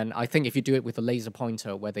it. And I think if you do it with a laser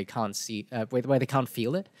pointer where they can't see, where they can't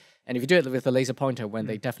feel it, and if you do it with a laser pointer when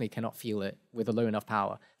they definitely cannot feel it with a low enough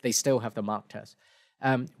power, they still have the mark test.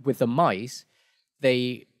 With the mice,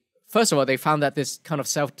 first of all, they found that this kind of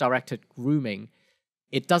self-directed grooming,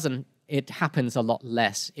 it happens a lot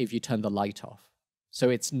less if you turn the light off. So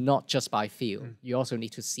it's not just by feel. You also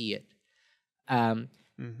need to see it. And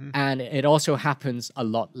it also happens a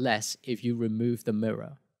lot less if you remove the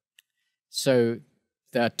mirror. So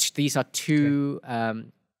these are two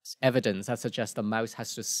evidence that suggests the mouse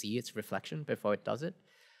has to see its reflection before it does it.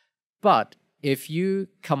 But if you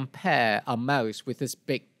compare a mouse with this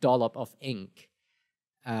big dollop of ink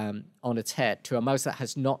on its head to a mouse that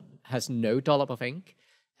has no dollop of ink,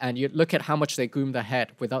 and you look at how much they groom the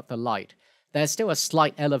head without the light, there's still a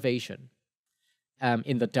slight elevation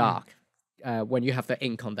in the dark when you have the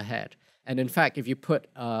ink on the head. And in fact, if you put,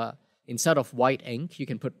 instead of white ink, you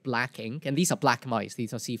can put black ink. And these are black mice.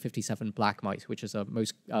 These are C57 black mice, which is a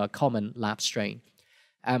most common lab strain.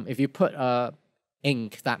 If you put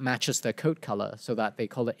ink that matches their coat color, so that they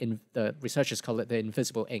call it, the researchers call it the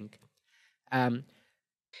invisible ink.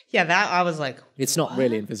 Yeah, that I was like, it's not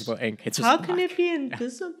really invisible ink. It's just how black. can it be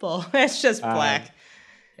invisible? It's just black.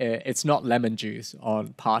 It's not lemon juice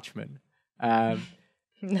on parchment.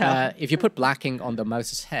 No. If you put black ink on the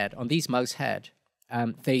mouse's head, on these mouse head,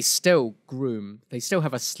 they still groom. They still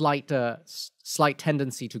have a slight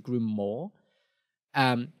tendency to groom more.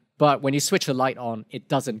 But when you switch the light on, it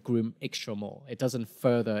doesn't groom extra more. It doesn't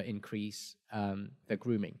further increase the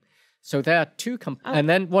grooming. So there are two. And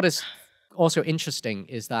then what is also interesting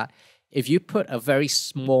is that if you put a very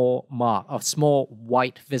small mark, a small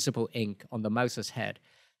white visible ink on the mouse's head,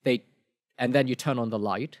 and then you turn on the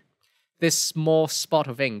light, this small spot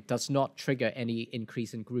of ink does not trigger any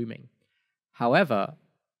increase in grooming. However,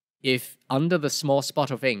 if under the small spot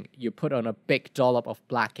of ink, you put on a big dollop of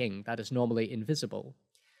black ink that is normally invisible,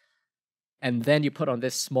 and then you put on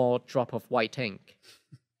this small drop of white ink,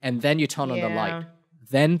 and then you turn on the light,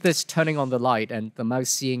 then this turning on the light and the mouse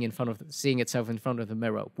seeing itself in front of the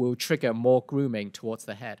mirror will trigger more grooming towards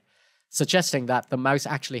the head, suggesting that the mouse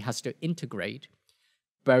actually has to integrate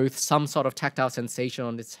both some sort of tactile sensation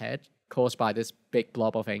on its head caused by this big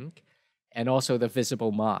blob of ink and also the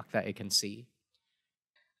visible mark that it can see.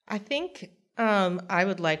 I think I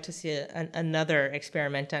would like to see another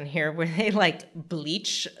experiment on here where they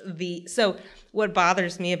bleach so what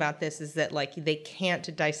bothers me about this is that they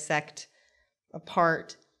can't dissect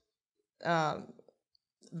apart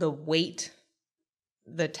the weight,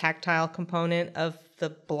 the tactile component of the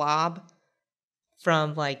blob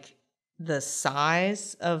from the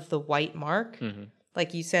size of the white mark. Mm-hmm.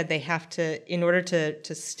 Like you said, they have to, in order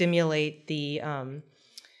to stimulate the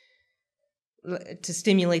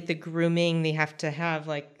grooming, they have to have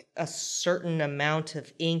a certain amount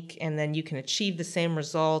of ink, and then you can achieve the same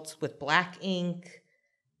results with black ink,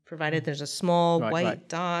 provided there's a small white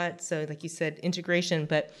dot. So like you said, integration,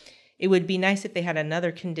 but it would be nice if they had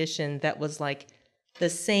another condition that was the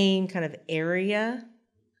same kind of area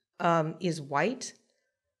is white.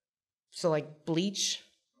 So bleach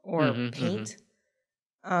or paint.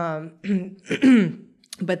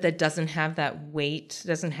 But that doesn't have that weight,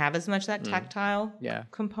 doesn't have as much that tactile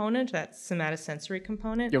component, that somatosensory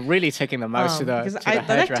component. You're really taking the mouse to the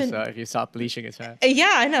hairdresser if you start bleaching its hair.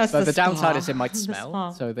 Yeah, I know. But the downside is it might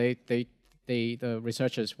smell. So the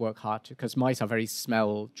researchers work hard because mice are very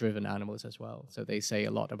smell-driven animals as well. So they say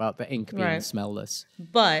a lot about the ink being smellless.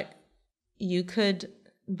 But you could...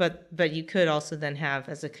 But you could also then have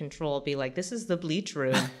as a control be this is the bleach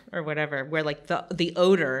room or whatever, where the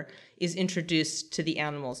odor is introduced to the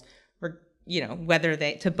animals, or whether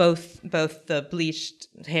they to both the bleached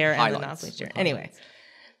hair and the not bleached hair. Anyway,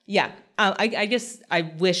 I guess I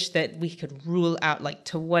wish that we could rule out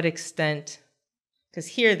to what extent Because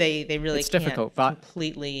here they really It's can't difficult, but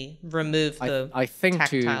completely remove the I think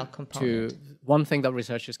tactile component. one thing that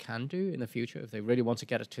researchers can do in the future, if they really want to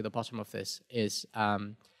get to the bottom of this, is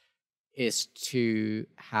to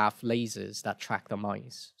have lasers that track the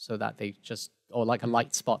mice, so that they just, or like a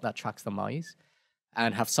light spot that tracks the mice,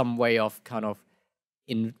 and have some way of kind of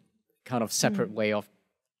separate way of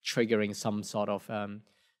triggering some sort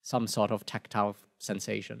of tactile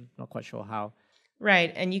sensation. Not quite sure how.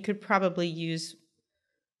 Right, and you could probably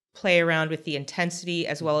play around with the intensity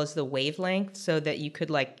as well as the wavelength, so that you could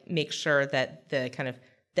like make sure that the kind of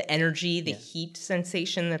the energy, the heat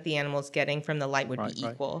sensation that the animal is getting from the light would be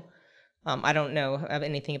equal. I don't know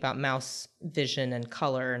anything about mouse vision and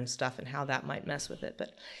color and stuff and how that might mess with it,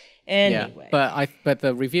 but anyway. Yeah, but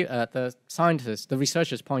the the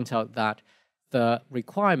researchers point out that the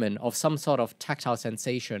requirement of some sort of tactile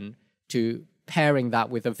sensation to pairing that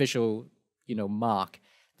with a visual, mark,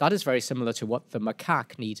 that is very similar to what the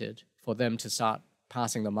macaque needed for them to start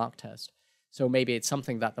passing the mark test. So maybe it's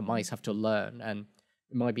something that the mice have to learn, and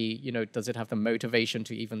it might be, does it have the motivation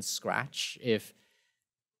to even scratch if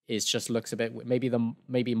it just looks a bit,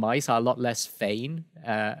 maybe mice are a lot less vain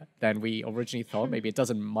than we originally thought. Maybe it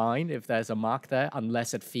doesn't mind if there's a mark there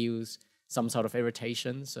unless it feels some sort of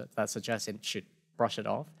irritation that suggests it should brush it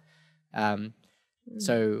off.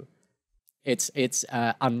 So it's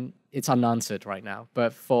unanswered right now.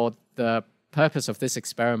 But for the purpose of this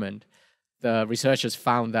experiment, the researchers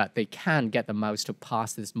found that they can get the mouse to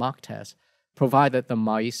pass this mark test, provided the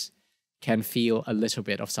mice can feel a little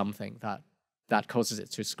bit of something that causes it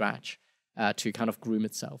to scratch, to kind of groom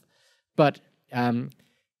itself. But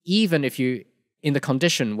even if you, in the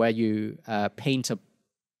condition where you paint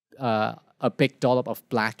a big dollop of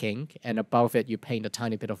black ink, and above it you paint a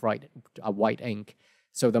tiny bit of white ink,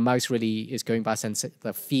 so the mouse really is going by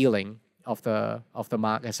the feeling of the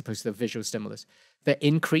mark as opposed to the visual stimulus. The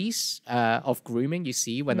increase of grooming you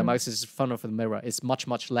see when the mouse is in front of the mirror is much,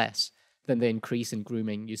 much less than the increase in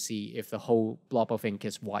grooming you see if the whole blob of ink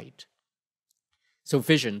is white. So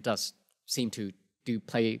vision does seem to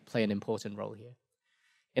play an important role here.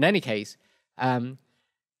 In any case,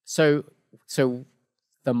 so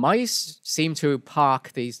the mice seem to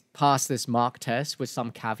pass this mark test with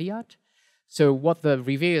some caveat. So what the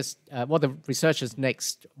researchers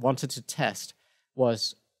next wanted to test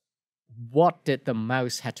was, what did the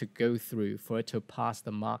mouse had to go through for it to pass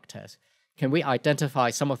the mark test? Can we identify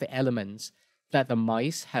some of the elements that the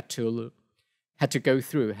mice had to go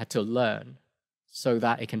through, had to learn, so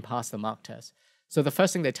that it can pass the mark test? So the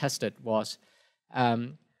first thing they tested was,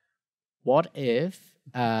 what if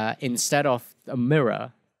instead of a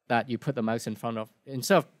mirror that you put the mouse in front of,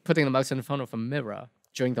 instead of putting the mouse in front of a mirror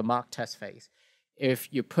during the mark test phase, if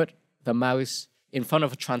you put the mouse in front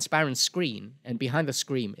of a transparent screen, and behind the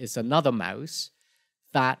screen is another mouse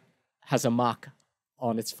that has a mark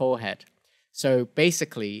on its forehead. So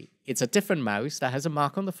basically, it's a different mouse that has a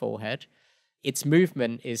mark on the forehead. Its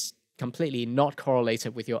movement is completely not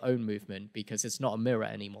correlated with your own movement because it's not a mirror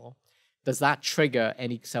anymore. Does that trigger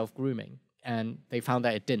any self-grooming? And they found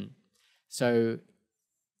that it didn't. So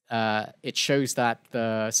it shows that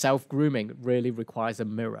the self-grooming really requires a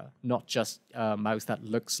mirror, not just a mouse that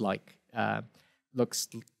looks like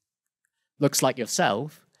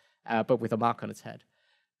yourself, but with a mark on its head.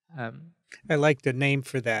 I like the name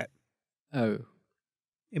for that. Oh.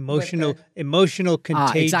 Emotional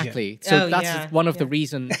contagion. Exactly. So that's one of the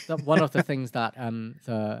reasons. One of the things that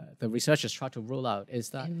the researchers try to rule out is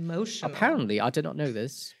that emotional. Apparently, I did not know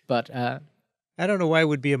this, but I don't know why it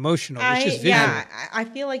would be emotional. It's just visual. Yeah, I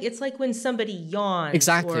feel like it's like when somebody yawns,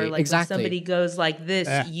 exactly, or like when somebody goes like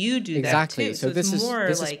this, you do that too. So this is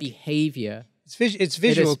behavior. It's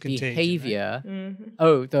visual contagion. Behavior. Right? Mm-hmm.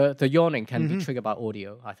 Oh, the yawning can be triggered by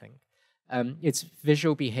audio, I think. It's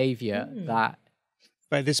visual behavior that.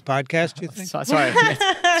 By this podcast, you think? Sorry.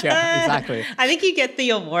 Yeah, exactly. I think you get the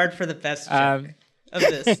award for the best joke of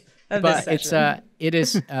this. But it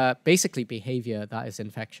is basically behavior that is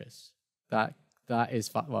infectious. That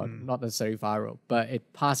is not necessarily viral, but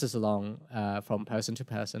it passes along from person to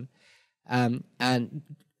person. And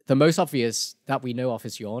the most obvious that we know of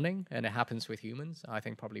is yawning, and it happens with humans. I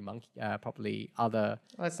think probably other.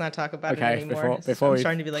 Let's not talk about it anymore. Before I'm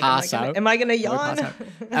starting to be like, am I going to yawn?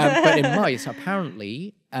 But in mice,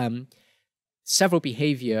 apparently, several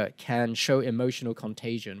behavior can show emotional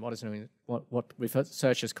contagion. What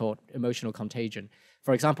researchers call emotional contagion.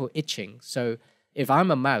 For example, itching. So if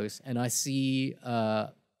I'm a mouse and I see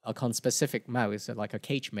a conspecific mouse, like a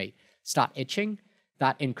cage mate, start itching,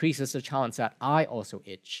 that increases the chance that I also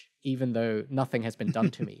itch, even though nothing has been done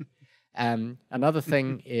to me. Another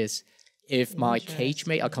thing is If my cage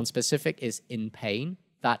mate, a conspecific, is in pain,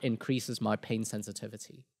 that increases my pain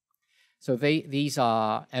sensitivity. So these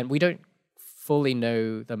are, and we don't fully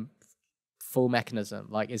know the full mechanism.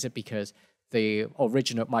 Like, is it because the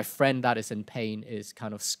original, my friend that is in pain is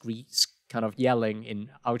kind of yelling in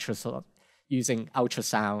using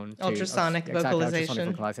ultrasound. Ultrasonic vocalization.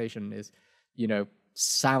 Ultrasonic vocalization is, you know,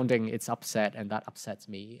 sounding it's upset, and that upsets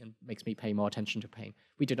me and makes me pay more attention to pain.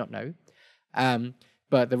 We do not know.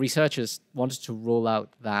 But the researchers wanted to rule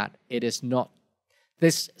out that it is not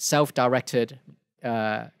this self-directed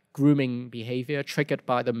grooming behavior triggered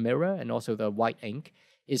by the mirror and also the white ink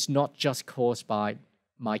is not just caused by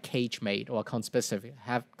my cage mate or a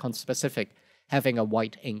conspecific having a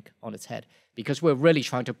white ink on its head, because we're really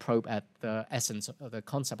trying to probe at the essence of the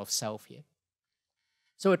concept of self here.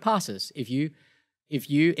 So it passes. If you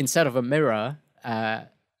instead of a mirror,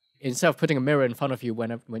 instead of putting a mirror in front of you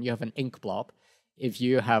when you have an ink blob, if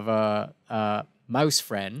you have a mouse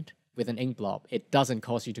friend with an ink blob, it doesn't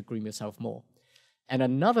cause you to groom yourself more. And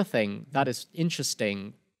another thing that is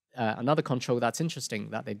interesting, another control that's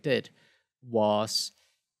interesting that they did was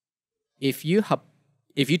if you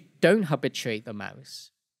don't habituate the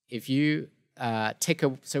mouse, if you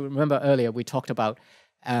so remember earlier we talked about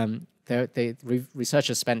the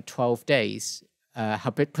researchers spent 12 days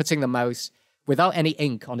putting the mouse without any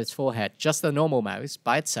ink on its forehead, just the normal mouse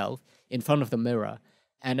by itself in front of the mirror.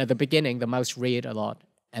 And at the beginning, the mouse reared a lot,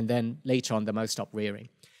 and then later on, the mouse stopped rearing.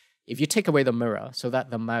 If you take away the mirror so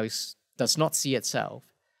that the mouse does not see itself,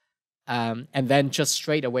 and then just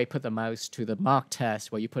straight away put the mouse to the mark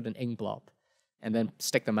test where you put an ink blob, and then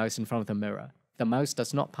stick the mouse in front of the mirror, the mouse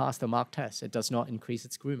does not pass the mark test. It does not increase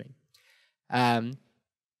its grooming.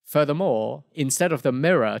 Furthermore, instead of the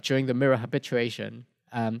mirror, during the mirror habituation,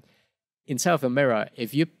 instead of the mirror,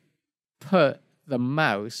 if you put the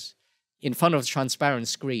mouse in front of a transparent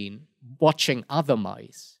screen watching other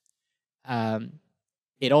mice,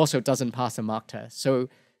 it also doesn't pass the mark test. So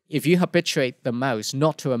if you habituate the mouse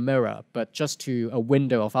not to a mirror, but just to a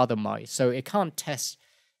window of other mice, so it can't test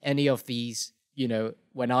any of these, you know,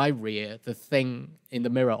 when I rear, the thing in the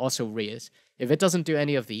mirror also rears. If it doesn't do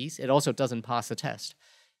any of these, it also doesn't pass the test.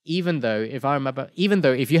 Even though if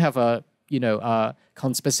you have a, you know, a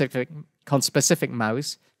conspecific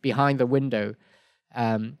mouse behind the window,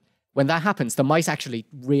 when that happens, the mice actually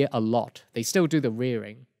rear a lot. They still do the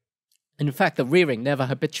rearing. And in fact, the rearing never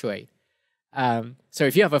habituate. So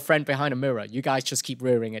if you have a friend behind a mirror, you guys just keep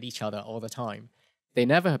rearing at each other all the time. They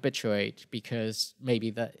never habituate because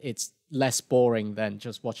maybe that it's less boring than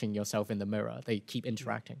just watching yourself in the mirror. They keep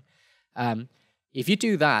interacting. If you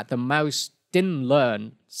do that, the mouse didn't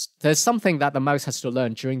learn. There's something that the mouse has to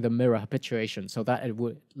learn during the mirror habituation so that it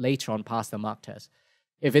would later on pass the mark test.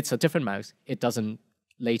 If it's a different mouse, it doesn't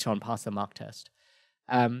later on pass the mark test.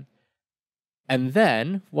 And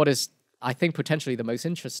then what is, I think, potentially the most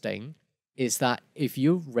interesting is that if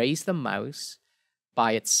you raise the mouse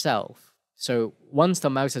by itself, so once the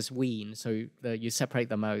mouse is weaned, so you separate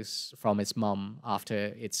the mouse from its mom after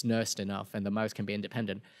it's nursed enough and the mouse can be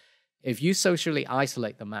independent, if you socially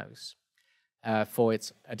isolate the mouse for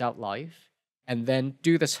its adult life and then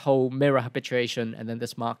do this whole mirror habituation and then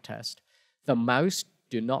this mark test, the mouse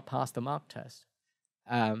do not pass the mark test,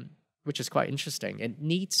 which is quite interesting. It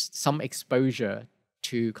needs some exposure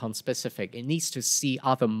to conspecific. It needs to see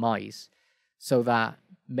other mice so that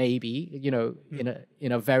maybe, you know,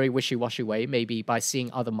 in a very wishy-washy way, maybe by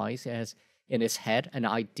seeing other mice, it has in its head an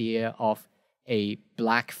idea of a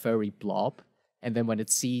black furry blob. And then when it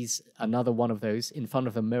sees another one of those in front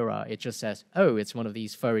of the mirror, it just says, oh, it's one of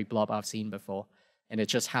these furry blob I've seen before. And it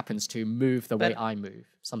just happens to move the way I move,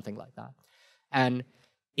 something like that. And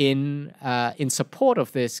in support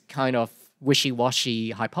of this kind of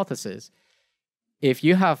wishy-washy hypothesis,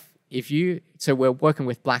 so we're working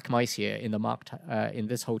with black mice here in the in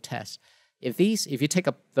this whole test. If you take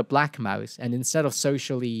the black mouse and instead of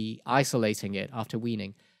socially isolating it after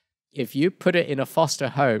weaning, if you put it in a foster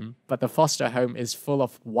home, but the foster home is full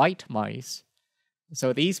of white mice,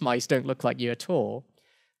 so these mice don't look like you at all,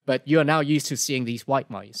 but you are now used to seeing these white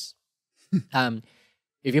mice.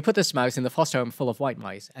 If you put this mouse in the foster home full of white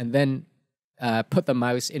mice and then put the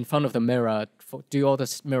mouse in front of the mirror, do all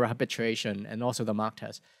this mirror habituation and also the mark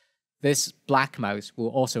test, this black mouse will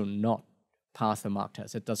also not pass the mark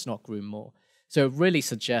test. It does not groom more. So it really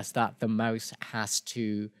suggests that the mouse has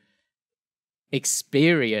to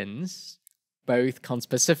experience both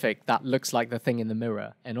conspecific, that looks like the thing in the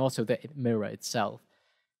mirror, and also the mirror itself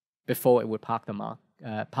before it would pass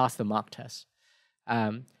the mark test.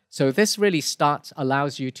 So this really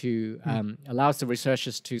allows you to allows the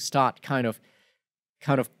researchers to start kind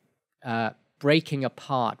of breaking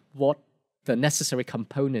apart what the necessary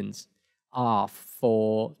components are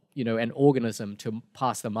for, you know, an organism to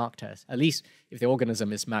pass the mark test. At least if the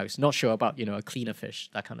organism is mouse. Not sure about, you know, a cleaner fish,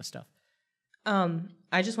 that kind of stuff.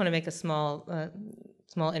 I just want to make a small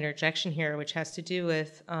interjection here, which has to do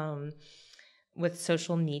with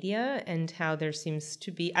social media and how there seems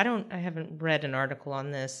to be. I haven't read an article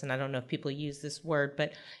on this, and I don't know if people use this word,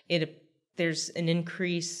 but there's an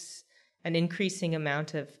increasing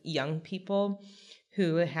amount of young people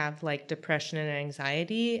who have like depression and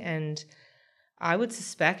anxiety, and I would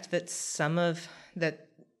suspect that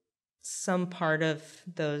some part of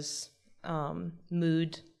those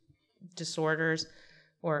mood disorders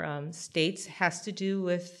or states has to do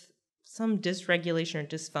with some dysregulation or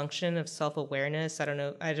dysfunction of self-awareness. I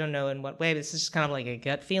don't know in what way, but this is just kind of like a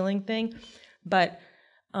gut feeling thing. But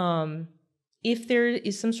if there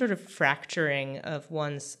is some sort of fracturing of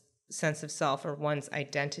one's sense of self or one's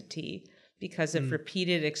identity because of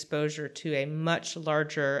repeated exposure to a much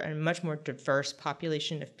larger and much more diverse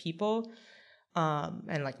population of people,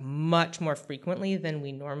 and like much more frequently than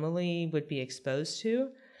we normally would be exposed to,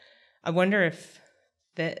 I wonder if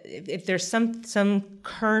there's some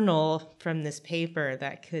kernel from this paper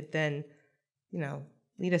that could then, you know,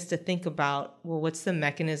 lead us to think about, well, what's the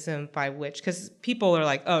mechanism by which, because people are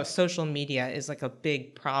like, oh, social media is like a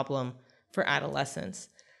big problem for adolescents.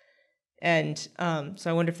 And so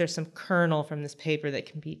I wonder if there's some kernel from this paper that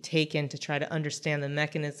can be taken to try to understand the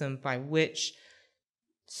mechanism by which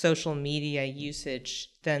social media usage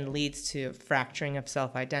then leads to fracturing of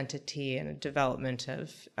self-identity and a development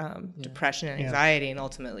of depression and anxiety and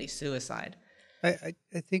ultimately suicide. I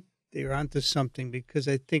think they're onto something, because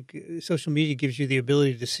I think social media gives you the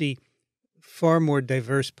ability to see far more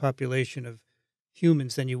diverse population of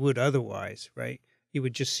humans than you would otherwise, right? You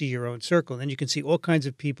would just see your own circle. Then you can see all kinds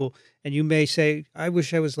of people, and you may say, I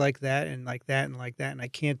wish I was like that and like that and like that, and I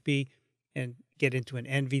can't be, and get into an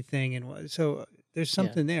envy thing. And so there's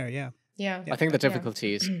something there, yeah. I think the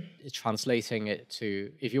difficulty is translating it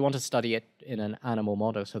to, if you want to study it in an animal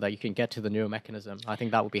model so that you can get to the neuromechanism, I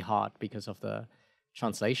think that would be hard because of the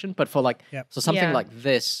translation. But for like, so something like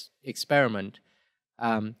this experiment,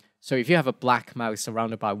 so if you have a black mouse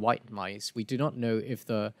surrounded by white mice, we do not know if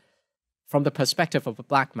from the perspective of a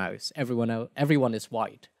black mouse, everyone is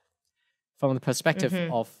white. From the perspective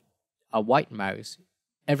of a white mouse,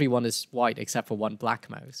 everyone is white except for one black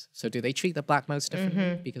mouse. So do they treat the black mouse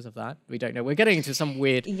differently because of that? We don't know. We're getting into some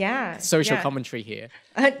weird social commentary here.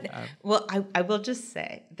 Well, I will just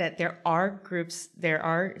say that there are groups,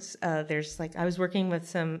 there's like, I was working with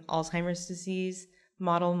some Alzheimer's disease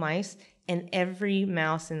model mice, and every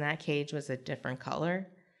mouse in that cage was a different color.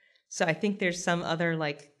 So I think there's some other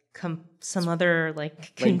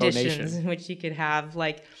conditions in which you could have,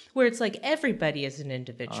 like, where it's like everybody is an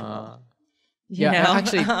individual.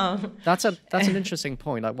 Actually, that's an interesting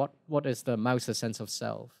point. Like, what is the mouse's sense of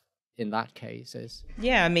self in that case?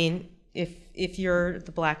 I mean, if you're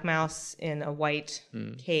the black mouse in a white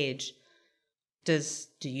cage, do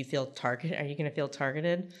you feel targeted? Are you going to feel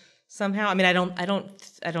targeted somehow? I mean, I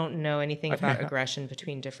don't know anything about aggression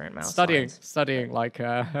between different mouse lines. Studying like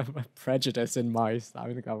prejudice in mice. I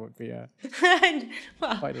think that would be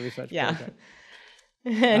quite a research project.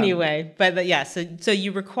 Anyway, so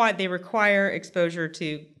they require exposure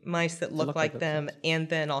to mice that look like them, and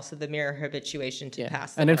then also the mirror habituation to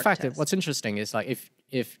pass the And in mark fact, test. what's interesting is like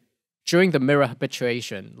if during the mirror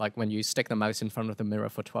habituation, like when you stick the mouse in front of the mirror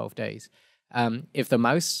for 12 days, if the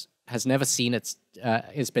mouse has never seen it's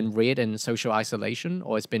been reared in social isolation,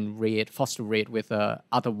 or it's been foster reared with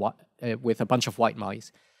with a bunch of white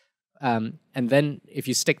mice. And then if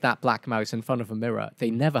you stick that black mouse in front of a mirror, they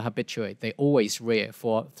never habituate. They always rear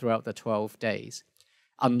throughout the 12 days.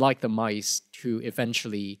 Unlike the mice who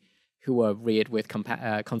were reared with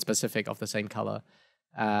conspecific of the same color,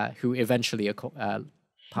 who eventually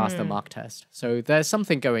passed the mark test. So there's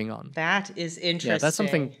something going on. That is interesting. Yeah,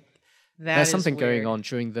 there's something going on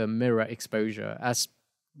during the mirror exposure, as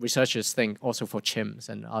researchers think also for chimps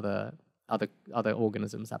and other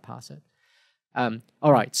organisms that pass it.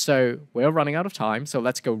 All right, so we're running out of time, so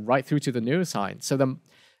let's go right through to the neuroscience.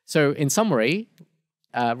 So in summary,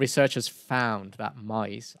 researchers found that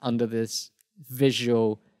mice under this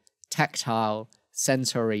visual, tactile,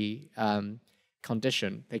 sensory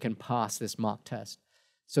condition, they can pass this mark test.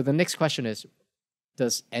 So the next question is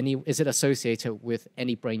it associated with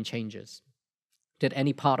any brain changes? Did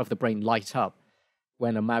any part of the brain light up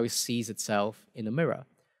when a mouse sees itself in a mirror,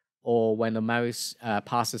 or when a mouse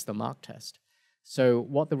passes the mark test? So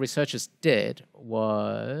what the researchers did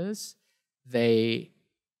was they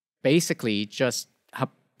basically just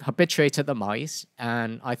habituated the mice,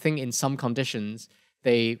 and I think in some conditions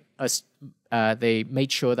they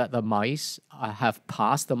made sure that the mice have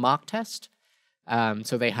passed the mark test.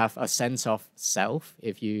 So they have a sense of self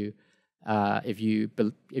if you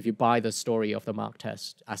buy the story of the mark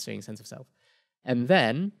test as saying sense of self. And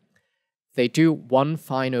then they do one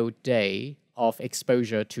final day of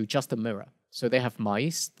exposure to just the mirror. So they have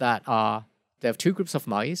mice they have two groups of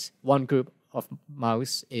mice. One group of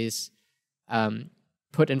mouse is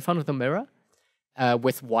put in front of the mirror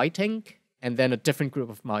with white ink, and then a different group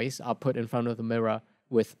of mice are put in front of the mirror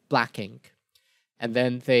with black ink. And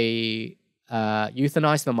then they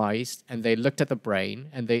euthanized the mice, and they looked at the brain,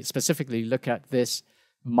 and they specifically look at this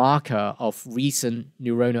marker of recent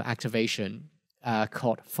neuronal activation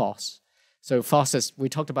called FOS. So FOS is, we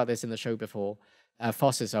talked about this in the show before,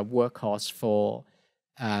 FOS is a workhorse for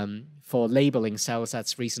labeling cells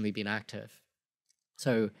that's recently been active.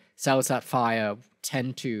 So cells that fire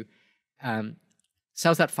tend to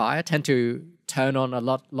turn on a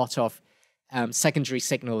lot of secondary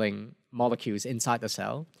signaling molecules inside the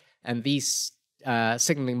cell, and these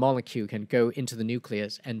signaling molecule can go into the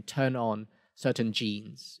nucleus and turn on certain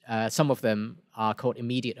genes. Some of them are called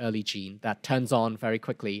immediate early gene that turns on very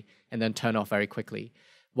quickly and then turn off very quickly.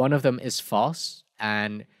 One of them is FOS,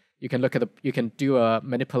 and you can do a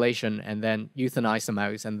manipulation and then euthanize the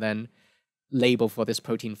mouse and then label for this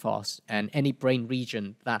protein FOS. And any brain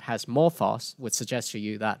region that has more FOS would suggest to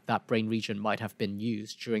you that that brain region might have been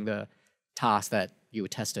used during the task that you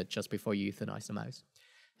tested just before you euthanize the mouse.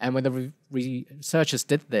 And when the researchers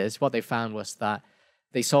did this, what they found was that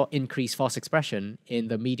they saw increased FOS expression in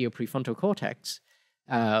the medial prefrontal cortex,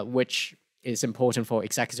 which is important for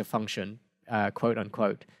executive function, quote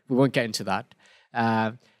unquote. We won't get into that.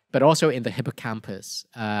 But also in the hippocampus,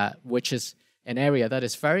 which is an area that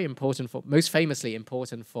is very important most famously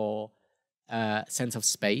important for sense of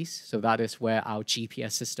space. So that is where our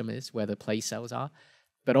GPS system is, where the place cells are,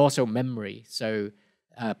 but also memory. So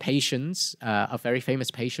patients, a very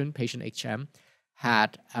famous patient HM,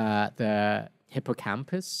 had the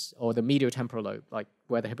hippocampus or the medial temporal lobe, like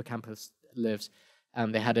where the hippocampus lives,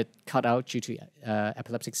 they had it cut out due to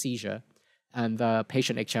epileptic seizure, and the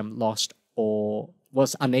patient HM lost or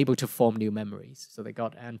was unable to form new memories. So they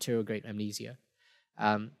got anterograde amnesia.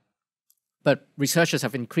 But researchers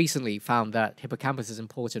have increasingly found that hippocampus is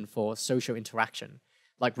important for social interaction,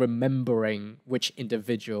 like remembering which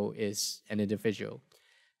individual is an individual,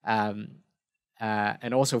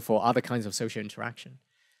 and also for other kinds of social interaction.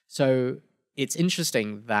 So it's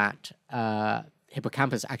interesting that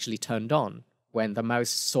hippocampus actually turned on when the mouse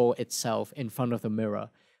saw itself in front of the mirror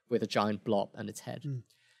with a giant blob on its head.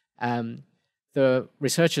 The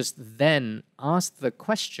researchers then asked the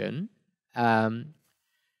question,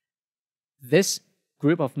 this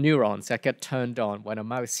group of neurons that get turned on when a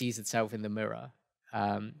mouse sees itself in the mirror,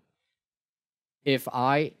 if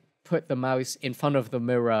I put the mouse in front of the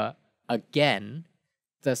mirror again,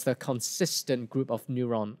 does the consistent group of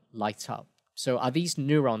neuron light up? So are these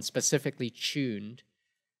neurons specifically tuned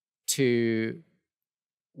to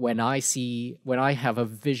when I have a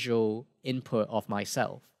visual input of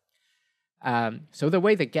myself? So the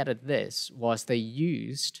way they get at this was they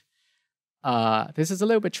used, this is a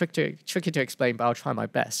little bit tricky to explain, but I'll try my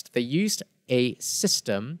best. They used a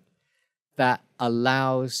system that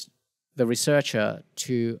allows the researcher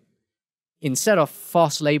to, instead of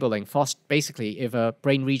FOS labeling, FOS basically, if a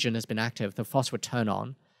brain region has been active, the FOS would turn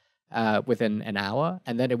on within an hour,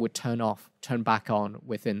 and then it would turn back on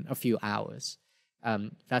within a few hours.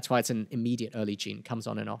 That's why it's an immediate early gene, comes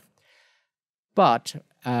on and off. But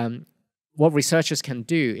what researchers can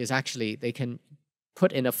do is actually they can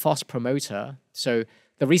put in a FOS promoter. So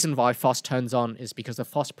the reason why FOS turns on is because the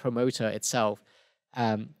FOS promoter itself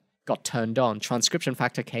got turned on. Transcription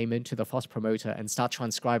factor came into the FOS promoter and start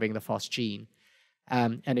transcribing the FOS gene.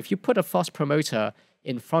 And if you put a FOS promoter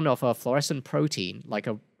in front of a fluorescent protein, like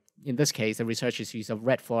in this case, the researchers use a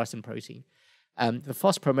red fluorescent protein, the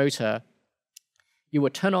FOS promoter, you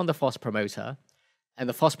would turn on the FOS promoter, and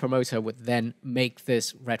the FOS promoter would then make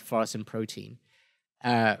this red fluorescent protein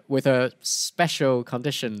with a special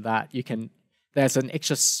condition that there's an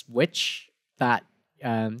extra switch that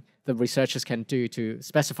the researchers can do to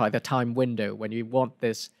specify the time window when you want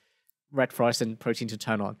this red fluorescent protein to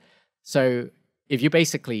turn on. So if you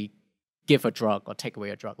basically give a drug or take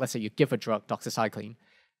away a drug, let's say you give a drug, doxycycline,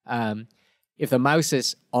 if the mouse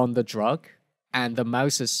is on the drug and the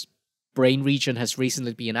mouse's brain region has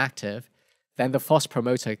recently been active, then the FOS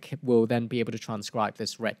promoter will then be able to transcribe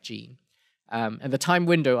this red gene. And the time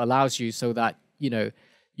window allows you so that, you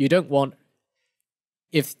don't want,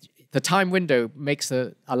 if the time window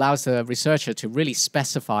allows the researcher to really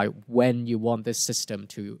specify when you want this system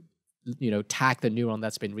to tag the neuron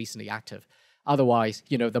that's been recently active. Otherwise,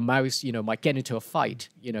 the mouse, might get into a fight,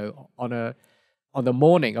 on the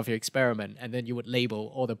morning of your experiment, and then you would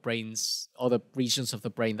label all the regions of the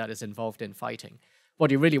brain that is involved in fighting.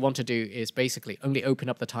 What you really want to do is basically only open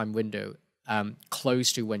up the time window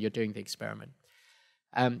close to when you're doing the experiment.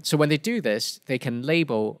 So when they do this, they can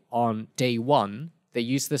label on day 1. They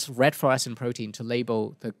use this red fluorescent protein to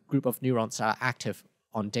label the group of neurons that are active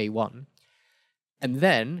on day 1. And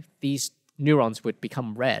then these neurons would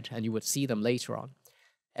become red, and you would see them later on.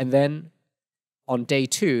 And then on day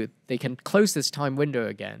 2, they can close this time window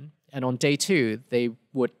again. And on day 2, they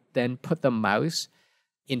would then put the mouse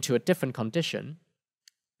into a different condition.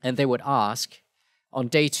 And they would ask, on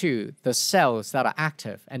day 2, the cells that are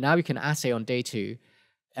active. And now you can assay on day 2,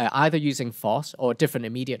 either using FOS or a different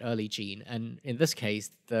immediate early gene. And in this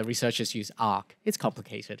case, the researchers use ARC. It's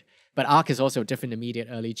complicated. But ARC is also a different immediate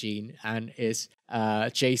early gene and is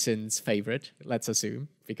Jason's favorite, let's assume,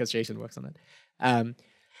 because Jason works on it.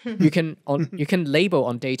 You can label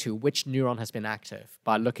on day 2 which neuron has been active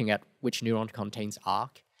by looking at which neuron contains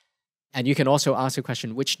ARC. And you can also ask the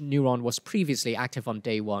question, which neuron was previously active on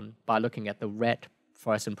day 1 by looking at the red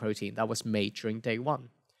fluorescent protein that was made during day 1.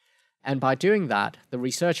 And by doing that, the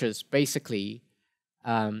researchers basically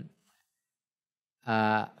found...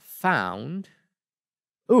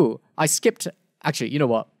 I skipped... Actually, you know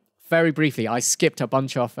what? Very briefly, I skipped a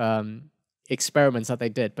bunch of experiments that they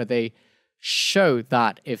did, but they showed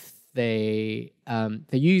that if they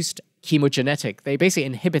used chemogenetic, they basically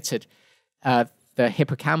inhibited the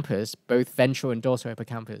hippocampus, both ventral and dorsal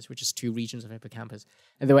hippocampus, which is 2 regions of hippocampus,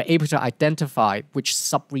 and they were able to identify which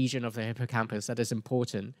sub-region of the hippocampus that is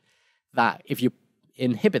important, that if you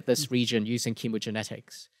inhibit this region using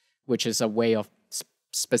chemogenetics, which is a way of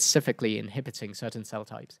specifically inhibiting certain cell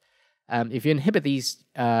types, if you inhibit these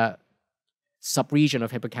sub-region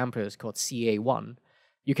of hippocampus called CA1,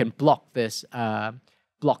 you can block this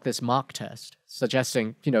mark test,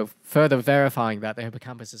 suggesting, further verifying that the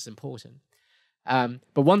hippocampus is important.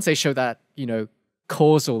 But once they show that,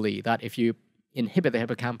 causally, that if you inhibit the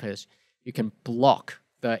hippocampus, you can block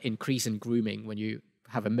the increase in grooming when you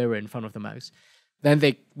have a mirror in front of the mouse, then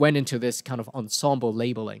they went into this kind of ensemble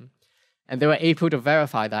labeling. And they were able to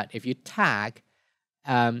verify that if you tag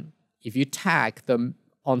the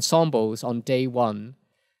ensembles on day 1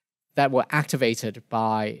 that were activated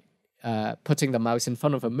by putting the mouse in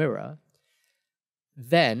front of a mirror,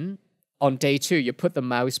 then on day 2, you put the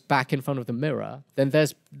mouse back in front of the mirror,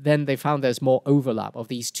 then they found there's more overlap of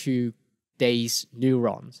these 2 days'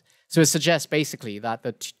 neurons. So it suggests basically that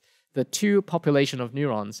the 2 population of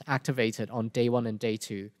neurons activated on day 1 and day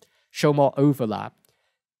 2 show more overlap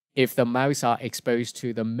if the mouse are exposed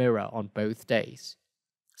to the mirror on both days,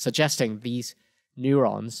 suggesting these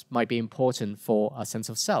neurons might be important for a sense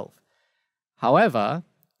of self. However,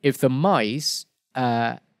 if the mice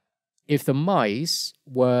were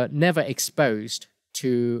never exposed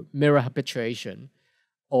to mirror habituation,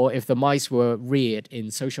 or if the mice were reared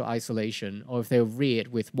in social isolation, or if they were reared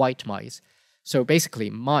with white mice, so basically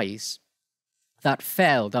mice that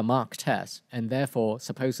failed the mark test, and therefore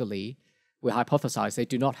supposedly we hypothesize they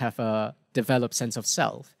do not have a developed sense of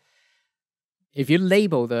self. If you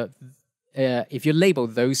label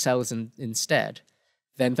those cells instead,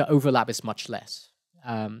 then the overlap is much less.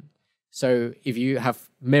 So if you have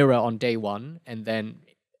mirror on day 1, and then,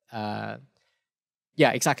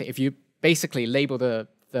 if you basically label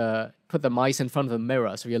put the mice in front of the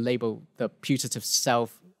mirror, so you label the putative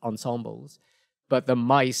self ensembles, but the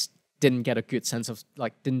mice didn't get a good sense of,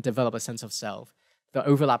 didn't develop a sense of self, the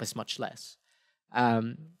overlap is much less.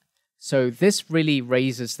 So this really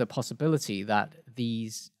raises the possibility that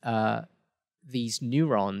these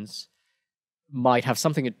neurons might have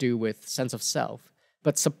something to do with sense of self.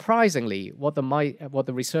 But surprisingly, what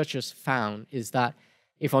the researchers found is that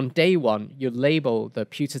if on day 1 you label the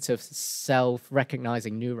putative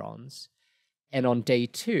self-recognizing neurons, and on day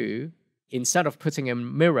 2, instead of putting a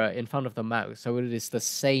mirror in front of the mouse, so it is the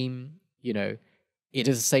same, it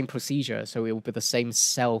is the same procedure, so it will be the same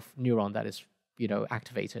self neuron that is,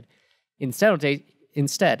 activated. Instead,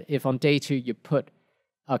 if on day 2 you put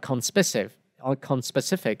a conspecific,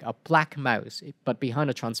 a black mouse, but behind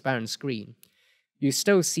a transparent screen, you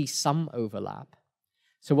still see some overlap.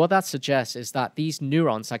 So what that suggests is that these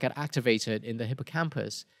neurons that get activated in the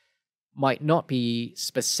hippocampus might not be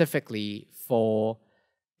specifically for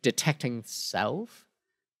detecting self,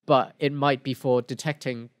 but it might be for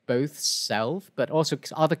detecting both self, but also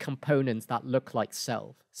other components that look like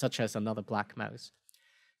self, such as another black mouse.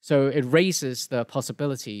 So it raises the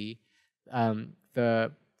possibility,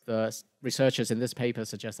 the the researchers in this paper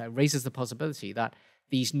suggest that raises the possibility that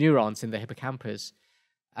these neurons in the hippocampus,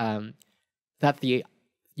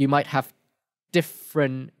 you might have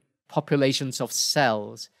different populations of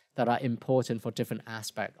cells that are important for different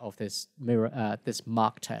aspects of this this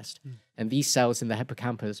mark test. And these cells in the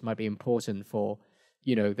hippocampus might be important for,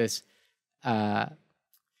 this.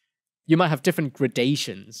 You might have different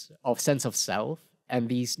gradations of sense of self, and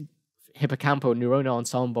these hippocampal neuronal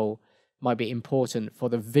ensemble might be important for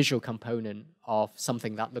the visual component of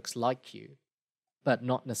something that looks like you, but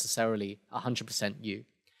not necessarily 100% you.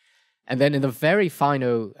 And then in the very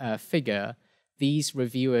final figure, these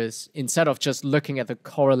reviewers, instead of just looking at the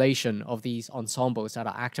correlation of these ensembles that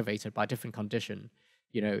are activated by different condition,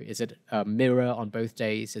 is it a mirror on both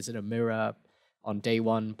days? Is it a mirror on day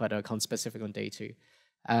 1, but a conspecific on day 2?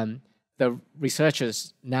 The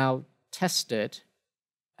researchers now tested,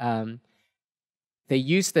 they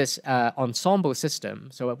use this ensemble system.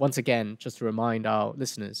 So once again, just to remind our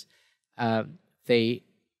listeners, they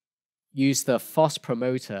use the FOS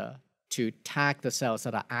promoter to tag the cells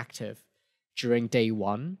that are active during day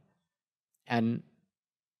 1. And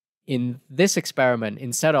in this experiment,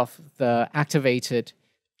 instead of the activated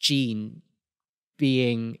gene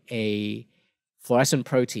being a fluorescent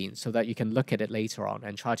protein so that you can look at it later on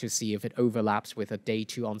and try to see if it overlaps with a day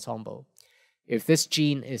 2 ensemble, if this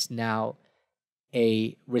gene is now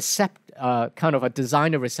a kind of a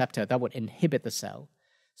designer receptor that would inhibit the cell.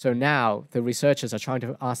 So now the researchers are trying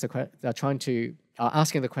to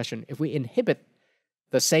asking the question: if we inhibit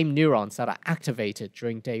the same neurons that are activated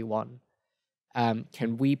during day 1,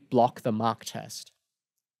 can we block the mark test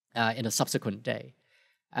in a subsequent day?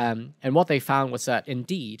 And what they found was that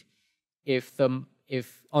indeed, if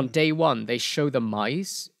on day 1 they show the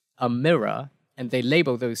mice a mirror and they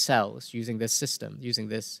label those cells using this system, using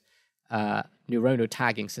this neuronal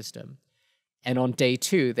tagging system, and on day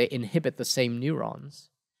 2 they inhibit the same neurons,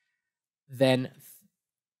 then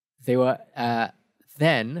they were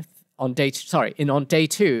on day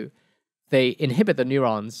 2 they inhibit the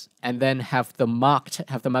neurons and then have the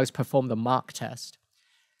mouse perform the mark test.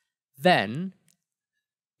 Then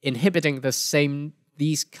inhibiting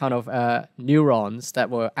these kind of neurons that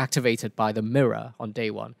were activated by the mirror on day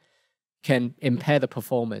 1 can impair the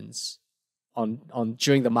performance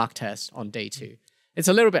during the mark test on day 2. It's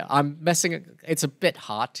a little bit, it's a bit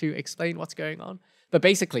hard to explain what's going on. But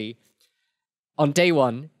basically, on day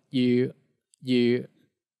 1, you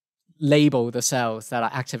label the cells that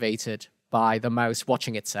are activated by the mouse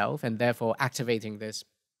watching itself, and therefore activating this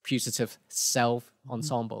putative self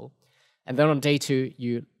ensemble. And then on day 2,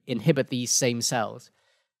 you inhibit these same cells.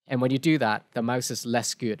 And when you do that, the mouse is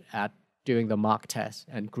less good at doing the mark test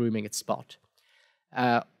and grooming its spot.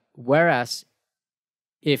 Whereas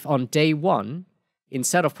if on day 1,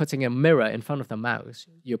 instead of putting a mirror in front of the mouse,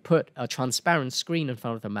 you put a transparent screen in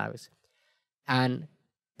front of the mouse, and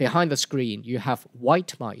behind the screen, you have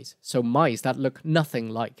white mice, so mice that look nothing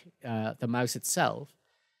like the mouse itself,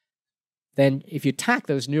 then if you tag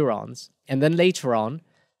those neurons, and then later on,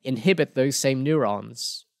 inhibit those same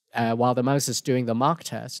neurons while the mouse is doing the mark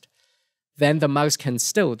test, then the mouse can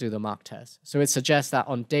still do the mark test. So it suggests that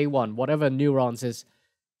on day 1, whatever neurons is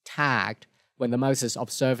tagged when the mouse is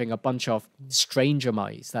observing a bunch of stranger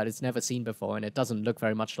mice that it's never seen before and it doesn't look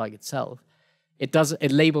very much like itself,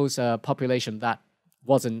 it labels a population that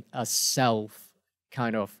wasn't a self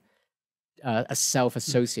kind of a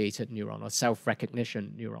self-associated neuron or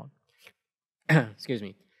self-recognition neuron. Excuse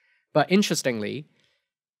me. But interestingly,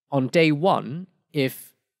 on day 1,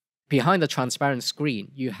 if behind the transparent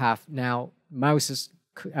screen you have now mouses,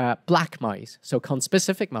 black mice, so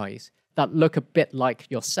conspecific mice that look a bit like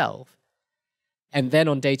yourself, and then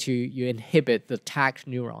on day 2 you inhibit the tagged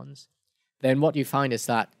neurons, then what you find is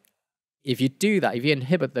that if you do that, if you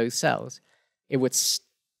inhibit those cells, it would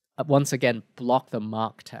once again block the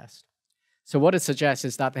mark test. So what it suggests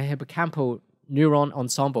is that the hippocampal neuron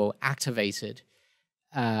ensemble activated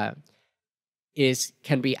can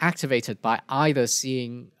be activated by either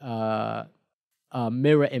seeing a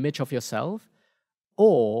mirror image of yourself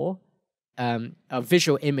or a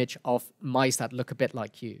visual image of mice that look a bit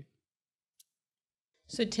like you.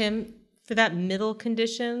 So Tim, for that middle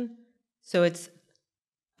condition, so it's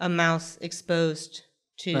a mouse exposed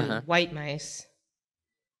to white mice,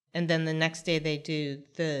 and then the next day they do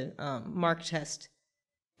the mark test.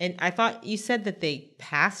 And I thought you said that they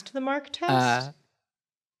passed the mark test,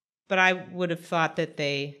 but I would have thought that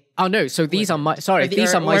they... Oh, no, so these are mice... Sorry,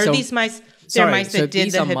 these are mice... Or these mice, they're mice that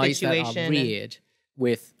did the habituation. Mice that are reared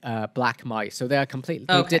with black mice. So they are completely...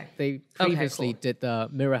 They previously did the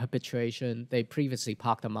mirror habituation. They previously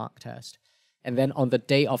passed the mark test. And then on the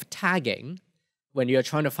day of tagging, when you're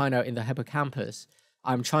trying to find out in the hippocampus,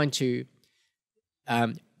 I'm trying to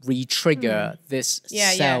re-trigger this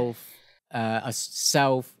a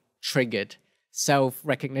self-triggered,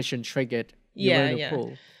 self-recognition triggered neuronal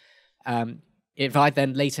pool. If I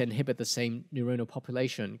then later inhibit the same neuronal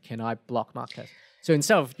population, can I block mark test? So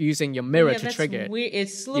instead of using your mirror to trigger it,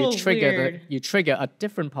 it's a little weird. You trigger a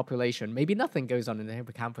different population. Maybe nothing goes on in the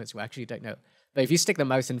hippocampus. We actually don't know. But if you stick the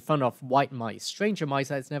mouse in front of white mice, stranger mice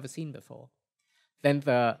that it's never seen before, then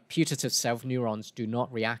the putative self neurons do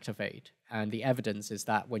not reactivate. And the evidence is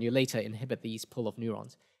that when you later inhibit these pool of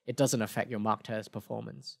neurons, it doesn't affect your mark test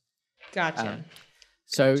performance. Gotcha.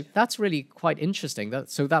 So that's really quite interesting.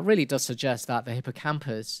 So that really does suggest that the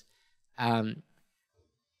hippocampus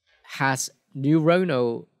has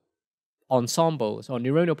neuronal ensembles or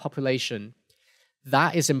neuronal population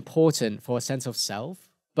that is important for a sense of self,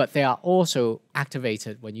 but they are also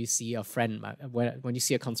activated when you see a friend, when you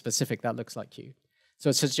see a conspecific that looks like you. So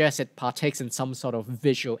it suggests it partakes in some sort of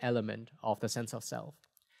visual element of the sense of self.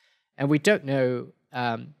 And we don't know,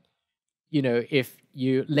 if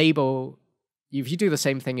you do the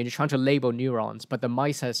same thing and you're trying to label neurons, but the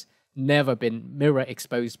mice has never been mirror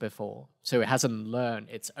exposed before, so it hasn't learned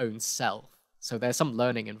its own self. So there's some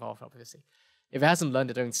learning involved, obviously. If it hasn't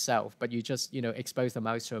learned its own self, but you just, expose the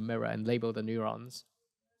mouse to a mirror and label the neurons,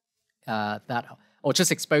 or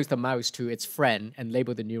just expose the mouse to its friend and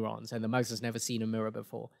label the neurons, and the mouse has never seen a mirror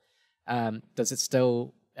before, does it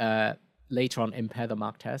still later on impair the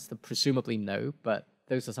mark test? Presumably no, but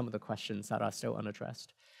those are some of the questions that are still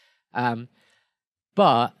unaddressed.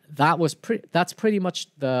 But that's pretty much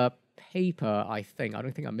the paper, I think. I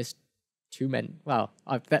don't think I missed too many. Well,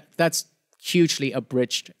 that's hugely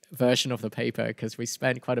abridged version of the paper because we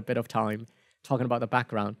spent quite a bit of time talking about the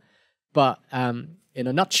background. But in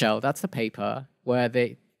a nutshell, that's the paper where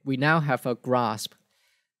we now have a grasp.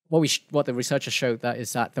 What the researchers showed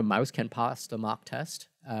is that the mouse can pass the mark test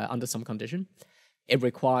under some condition. It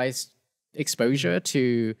requires exposure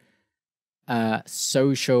to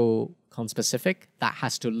social conspecific that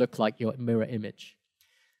has to look like your mirror image.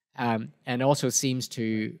 And also seems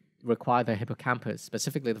to require the hippocampus,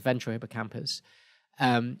 specifically the ventral hippocampus.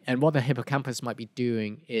 And what the hippocampus might be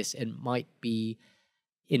doing is it might be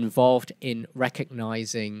involved in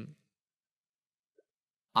recognizing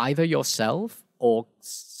either yourself or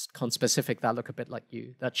conspecific that look a bit like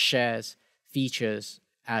you, that shares features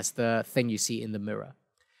as the thing you see in the mirror.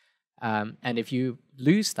 And if you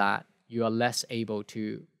lose that, you are less able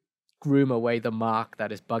to groom away the mark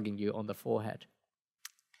that is bugging you on the forehead.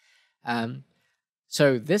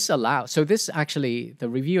 So this actually, the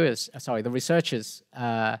researchers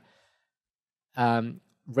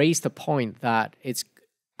raised the point that it's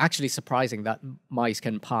actually surprising that mice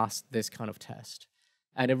can pass this kind of test.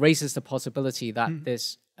 And it raises the possibility that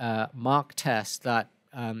this mark test that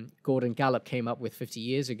Gordon Gallup came up with 50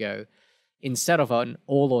 years ago, instead of an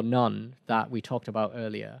all or none that we talked about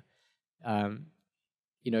earlier,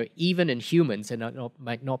 even in humans, it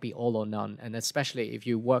might not be all or none. And especially if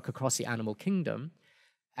you work across the animal kingdom,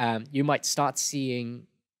 you might start seeing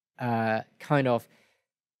kind of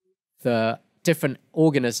the different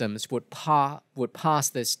organisms would pass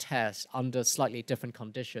this test under slightly different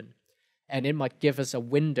condition. And it might give us a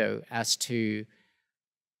window as to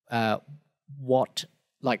what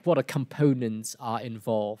components are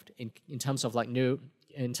involved in terms of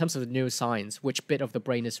in terms of the neuroscience, which bit of the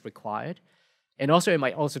brain is required. And also, it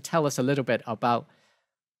might also tell us a little bit about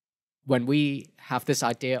when we have this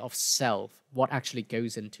idea of self, what actually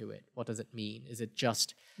goes into it? What does it mean? Is it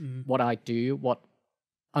just what I do, what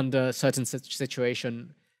under certain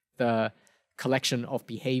situation, the collection of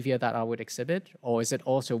behavior that I would exhibit? Or is it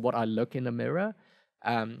also what I look in the mirror?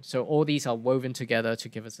 So all these are woven together to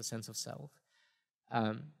give us a sense of self.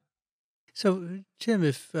 So, Tim,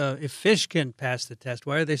 if fish can pass the test,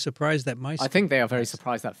 why are they surprised that mice? I think they are very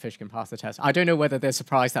surprised that fish can pass the test. I don't know whether they're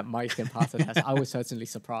surprised that mice can pass the test. I was certainly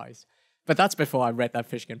surprised. But that's before I read that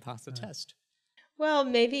fish can pass the test. Well,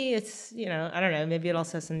 maybe it's, I don't know. Maybe it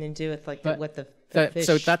also has something to do with what the fish.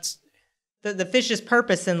 So that's the fish's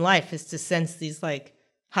purpose in life is to sense these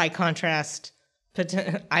high contrast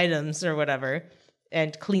items or whatever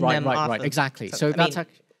and clean them off. Right, exactly. So sorry.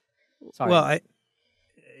 Well,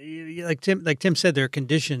 like Tim said, there are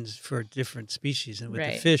conditions for different species, and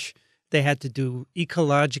with the fish, they had to do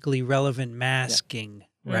ecologically relevant masking,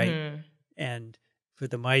 right? Mm-hmm. And for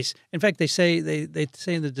the mice, in fact, they say in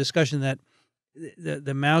the discussion that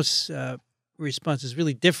the mouse response is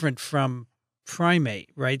really different from primate,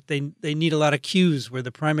 right? They need a lot of cues where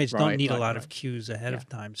the primates don't need a lot of cues ahead of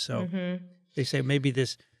time. So they say maybe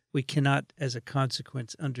this we cannot, as a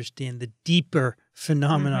consequence, understand the deeper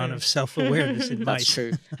phenomenon of self-awareness in That's mice.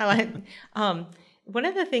 true. I like one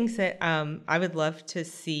of the things that I would love to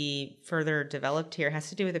see further developed here has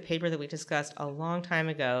to do with a paper that we discussed a long time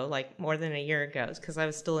ago, like more than a year ago, because I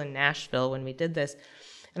was still in Nashville when we did this,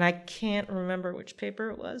 and I can't remember which paper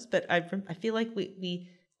it was, but I feel like we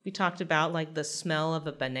talked about like the smell of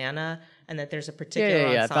a banana, and that there's a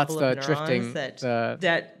particular ensemble That's of the neurons drifting,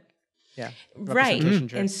 that right. representation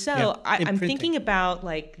drift. And so Yeah. I'm Imprinting. thinking about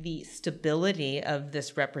like the stability of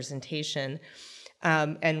this representation,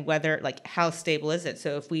 and whether like how stable is it.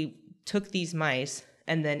 So if we took these mice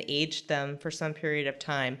and then aged them for some period of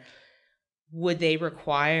time, would they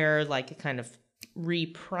require like a kind of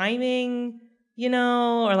repriming,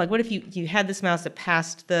 or like what if you had this mouse that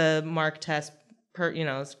passed the mark test,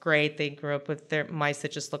 it's great, they grew up with their mice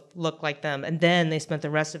that just look like them, and then they spent the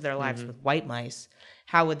rest of their lives with white mice.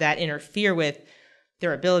 How would that interfere with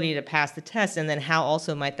their ability to pass the test? And then how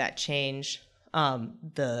also might that change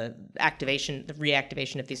the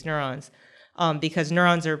reactivation of these neurons? Because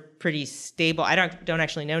neurons are pretty stable. I don't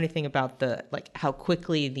actually know anything about how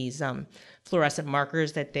quickly these fluorescent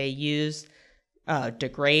markers that they use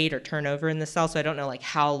degrade or turn over in the cell. So I don't know like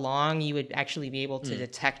how long you would actually be able to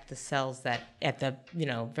detect the cells that at the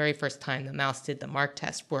very first time the mouse did the mark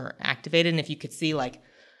test were activated, and if you could see like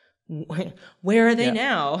where are they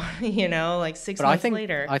now? Like 6 months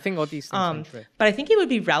later. I think all these things are true. But I think it would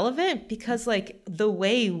be relevant because like the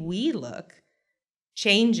way we look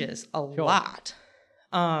changes a lot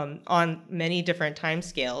on many different time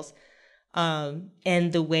scales.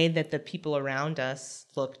 And the way that the people around us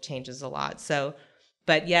look changes a lot. So,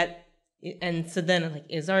 but yet, and so then like,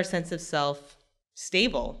 is our sense of self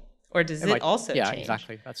stable, or does it also change? Yeah,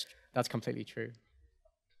 exactly. That's completely true.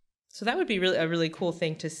 So that would be a really cool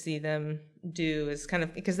thing to see them do, is kind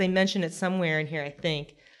of, because they mention it somewhere in here, I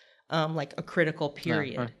think, like a critical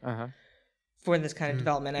period for this kind of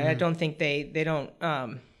development. And I don't think they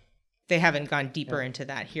haven't gone deeper into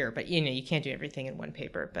that here, but you can't do everything in one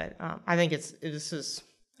paper. But I think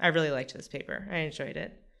I really liked this paper. I enjoyed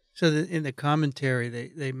it. So in the commentary,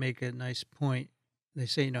 they make a nice point. They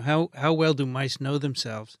say, how well do mice know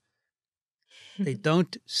themselves? They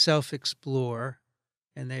don't self-explore,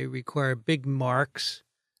 and they require big marks,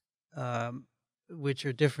 which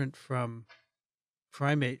are different from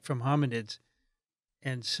hominids.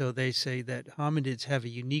 And so they say that hominids have a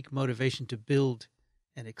unique motivation to build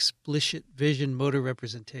an explicit vision motor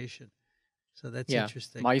representation. So that's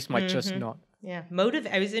interesting. Mice might just not. Yeah,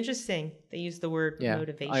 it was interesting. They used the word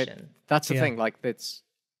motivation. That's the thing. Like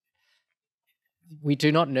we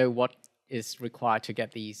do not know what is required to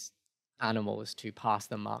get these animals to pass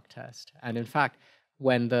the mark test. And in fact,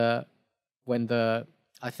 when the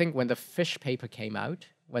fish paper came out,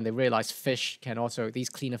 when they realized these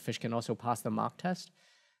cleaner fish can also pass the mark test,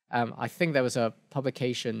 I think there was a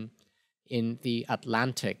publication in the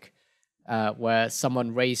Atlantic where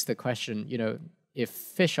someone raised the question, if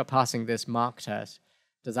fish are passing this mark test,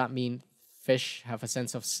 does that mean fish have a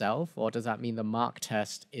sense of self, or does that mean the mark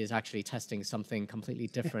test is actually testing something completely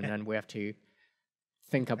different and we have to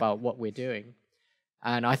think about what we're doing?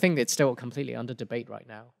 And I think it's still completely under debate right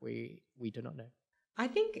now. We do not know. I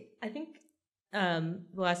think the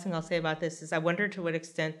last thing I'll say about this is I wonder to what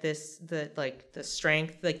extent the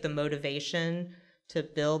strength, like the motivation to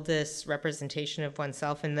build this representation of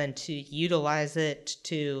oneself and then to utilize it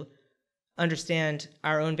to understand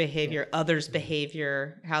our own behavior, others'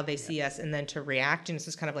 behavior, how they see us, and then to react. And it's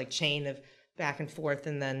this kind of like chain of back and forth,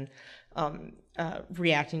 and then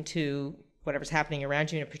reacting to whatever's happening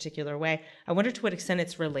around you in a particular way. I wonder to what extent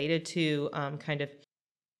it's related to kind of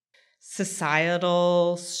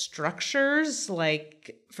societal structures.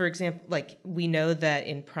 Like, for example, like we know that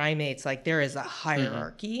in primates, like there is a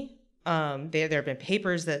hierarchy. There have been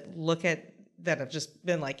papers that have just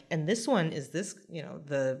been like, and this one is this,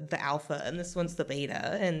 the alpha, and this one's the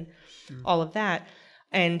beta, and all of that.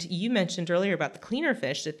 And you mentioned earlier about the cleaner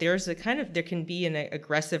fish that there can be an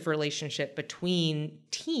aggressive relationship between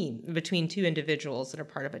two individuals that are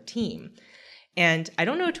part of a team. And I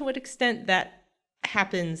don't know to what extent that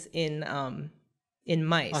happens in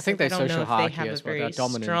mice. I think like, there's social hierarchy as well. There are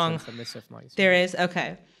dominant and submissive mice. There is,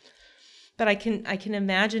 okay. But I can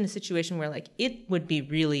imagine a situation where like it would be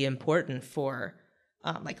really important for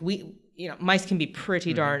mice can be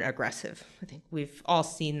pretty darn aggressive. I think we've all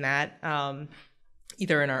seen that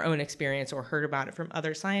either in our own experience or heard about it from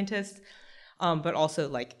other scientists. But also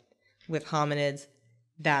like with hominids,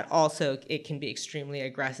 that also it can be extremely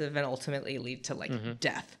aggressive and ultimately lead to like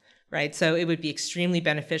death, right? So it would be extremely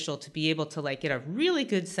beneficial to be able to like get a really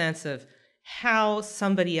good sense of how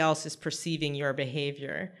somebody else is perceiving your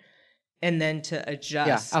behavior, and then to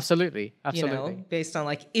adjust. Yeah, absolutely. You know, based on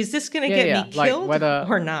like, is this going to get me Like killed whether,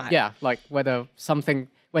 or not? Yeah, like whether when something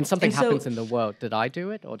And so- happens in the world, did I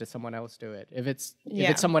do it or did someone else do it? If it's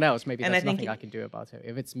Yeah. someone else, maybe And there's I think nothing I can do about it.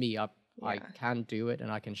 If it's me, I Yeah. can do it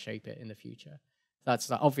and I can shape it in the future.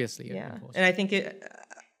 That's obviously Yeah. important. And I think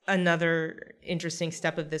another interesting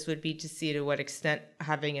step of this would be to see to what extent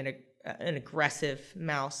having an aggressive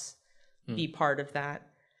mouse be part of that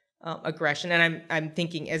aggression. And I'm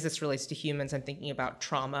thinking, as this relates to humans, I'm thinking about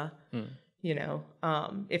trauma. You know,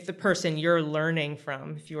 if the person you're learning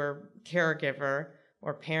from, if you're a caregiver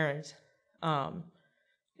or parent,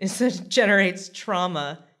 generates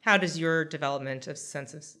trauma, how does your development of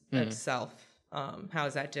sense of self, how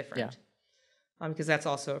is that different? Because that's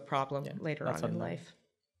also a problem later on in life.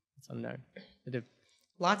 It's unknown.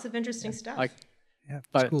 Lots of interesting stuff.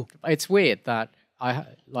 But cool. it's weird that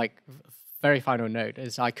very final note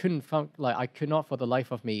is I could not for the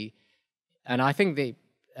life of me, and I think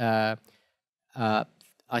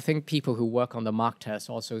I think people who work on the mark test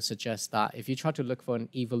also suggest that if you try to look for an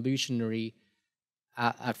evolutionary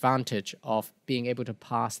advantage of being able to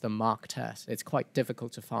pass the mark test, it's quite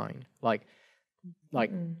difficult to find. Like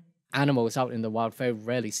animals out in the wild very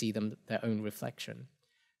rarely see their own reflection.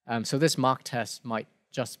 So this mark test might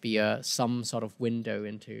just be some sort of window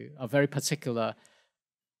into a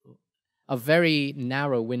very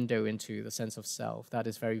narrow window into the sense of self that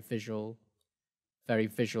is very visually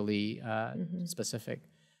specific.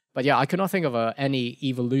 But yeah, I could not think of any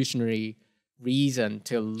evolutionary reason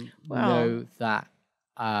to know that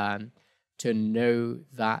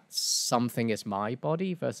something is my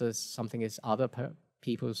body versus something is other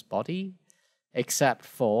people's body, except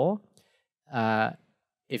for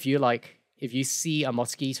if you see a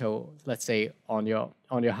mosquito, let's say on your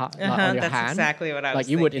hand, that's exactly what I was like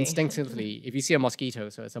you thinking. would instinctively, if you see a mosquito,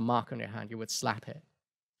 so it's a mark on your hand, you would slap it.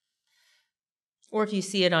 Or if you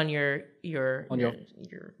see it on your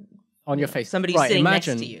face, somebody right, sitting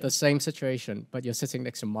imagine next to you. the same situation, but you're sitting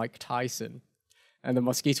next to Mike Tyson, and the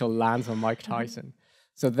mosquito lands on Mike Tyson.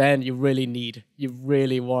 So then you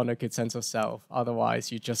really want a good sense of self.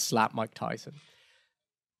 Otherwise, you just slap Mike Tyson.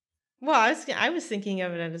 Well, I was thinking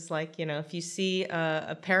of it as like, you know, if you see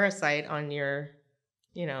a parasite on your,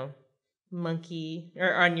 you know, monkey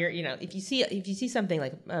or on your, you know, if you see something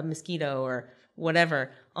like a mosquito or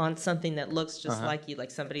whatever on something that looks just like you, like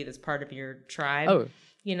somebody that's part of your tribe,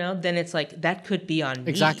 you know, then it's like that could be on me.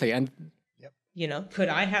 Exactly. And you know, could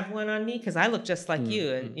I have one on me? Because I look just like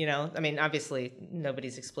you. And, you know, I mean, obviously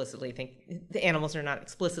nobody's the animals are not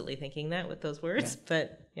explicitly thinking that with those words,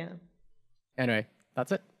 but yeah. Anyway,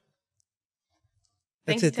 that's it.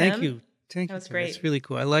 Thanks, That's it. Tim. Thank you. Thank you. That was Tim. great. It's really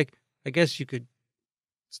cool. I guess you could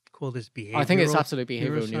call this behavioral. I think it's absolutely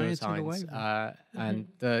behavioral neuroscience in a way. neuroscience. And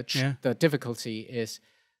the difficulty is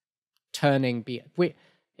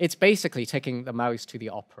it's basically taking the mouse to the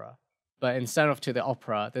opera. But instead of to the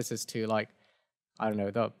opera, this is to like, I don't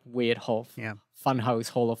know, the weird funhouse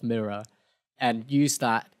hall of mirror, and use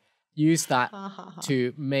that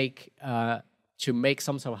to make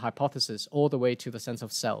some sort of hypothesis all the way to the sense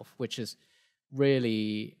of self, which is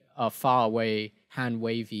really a far away, hand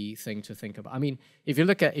wavy thing to think about. I mean, if you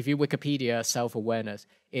Wikipedia self-awareness,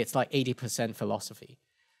 it's like 80% philosophy.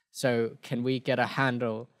 So can we get a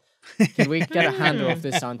handle? Can we get a handle of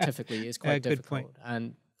this scientifically? Is quite difficult. Point.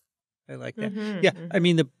 And I like that. I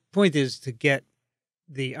mean, the point is to get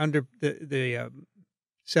the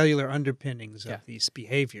cellular underpinnings of these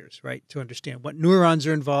behaviors, right? To understand what neurons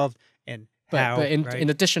are involved and how. But in right?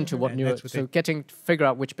 addition to what figure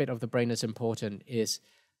out which bit of the brain is important is,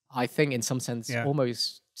 I think, in some sense,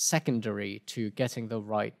 almost secondary to getting the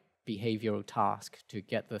right behavioral task to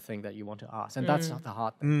get the thing that you want to ask, and that's not the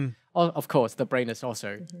hard thing. Of course, the brain is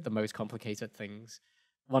also the most complicated things.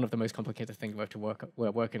 One of the most complicated things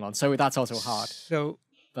we're working on. So that's also hard.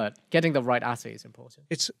 But getting the right assay is important.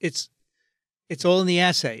 It's all in the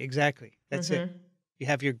assay. Exactly. That's it. You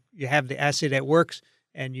have the assay that works,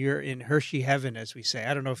 and you're in Hershey heaven, as we say.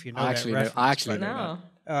 I don't know if you know that reference. I actually know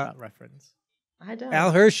that reference. I don't.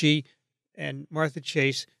 Al Hershey and Martha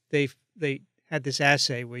Chase, they had this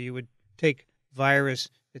assay where you would take virus,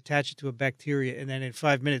 attach it to a bacteria, and then in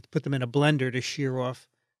 5 minutes put them in a blender to shear off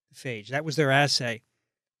the phage. That was their assay.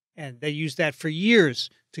 And they used that for years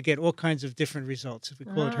to get all kinds of different results. We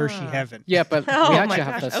call it Hershey heaven. Yeah, but we actually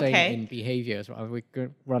have the same in behaviors. We're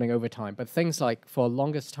running over time. But things like, for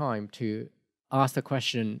longest time, to ask the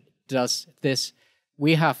question,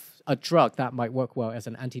 we have a drug that might work well as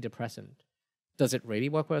an antidepressant. does it really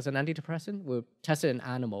work well as an antidepressant? We'll test it in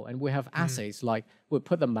animal, and we have assays like we'll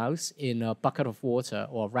put the mouse in a bucket of water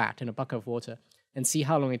or a rat in a bucket of water and see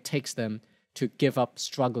how long it takes them to give up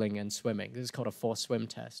struggling and swimming. This is called a forced swim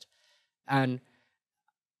test. And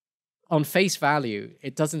on face value,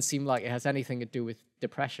 it doesn't seem like it has anything to do with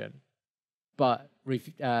depression, but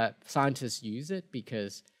scientists use it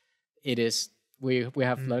because it is we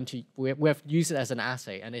have learned to we have used it as an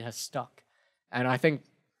assay, and it has stuck. And I think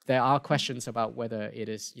there are questions about whether it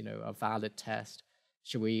is, you know, a valid test.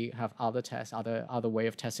 Should we have other tests, other way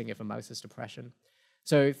of testing if a mouse has depression?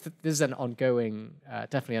 So this is an ongoing,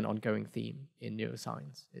 definitely an ongoing theme in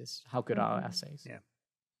neuroscience, is how good are our assays? Yeah.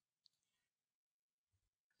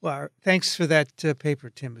 Well, thanks for that paper,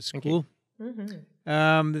 Tim. It's cool.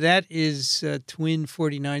 That is TWiN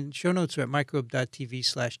 49. Show notes are at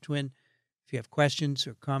microbe.tv/TWiN. If you have questions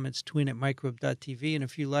or comments, TWiN at microbe.tv. And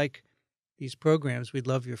if you like these programs, we'd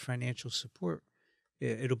love your financial support.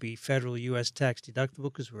 It'll be federal U.S. tax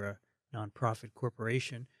deductible because we're a nonprofit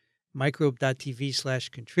corporation.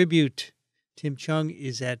 Microbe.tv/contribute. Tim Chung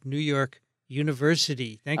is at New York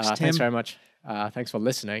University. Thanks, Tim. Thanks very much. Thanks for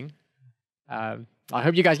listening. I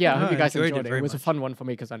hope you guys, I hope you guys enjoyed it. It was a fun one for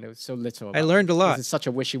me because I know so little about I learned a lot. It's such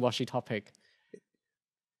a wishy-washy topic.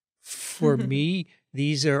 For me,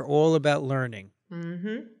 these are all about learning.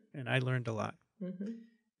 And I learned a lot.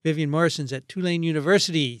 Vivian Morrison's at Tulane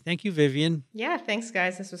University. Thank you, Vivian. Yeah, thanks,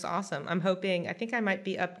 guys. This was awesome. I think I might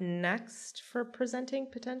be up next for presenting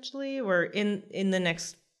potentially, or in the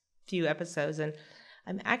next few episodes. And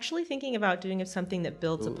I'm actually thinking about doing something that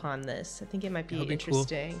builds upon this. I think it might be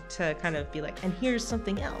interesting to kind of be like, and here's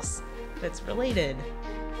something else that's related.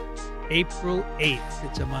 April 8th.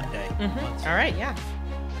 It's a Monday. All right, yeah.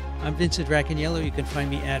 I'm Vincent Racaniello. You can find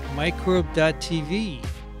me at microbe.tv.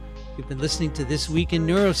 You've been listening to This Week in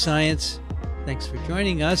Neuroscience. Thanks for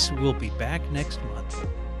joining us. We'll be back next month.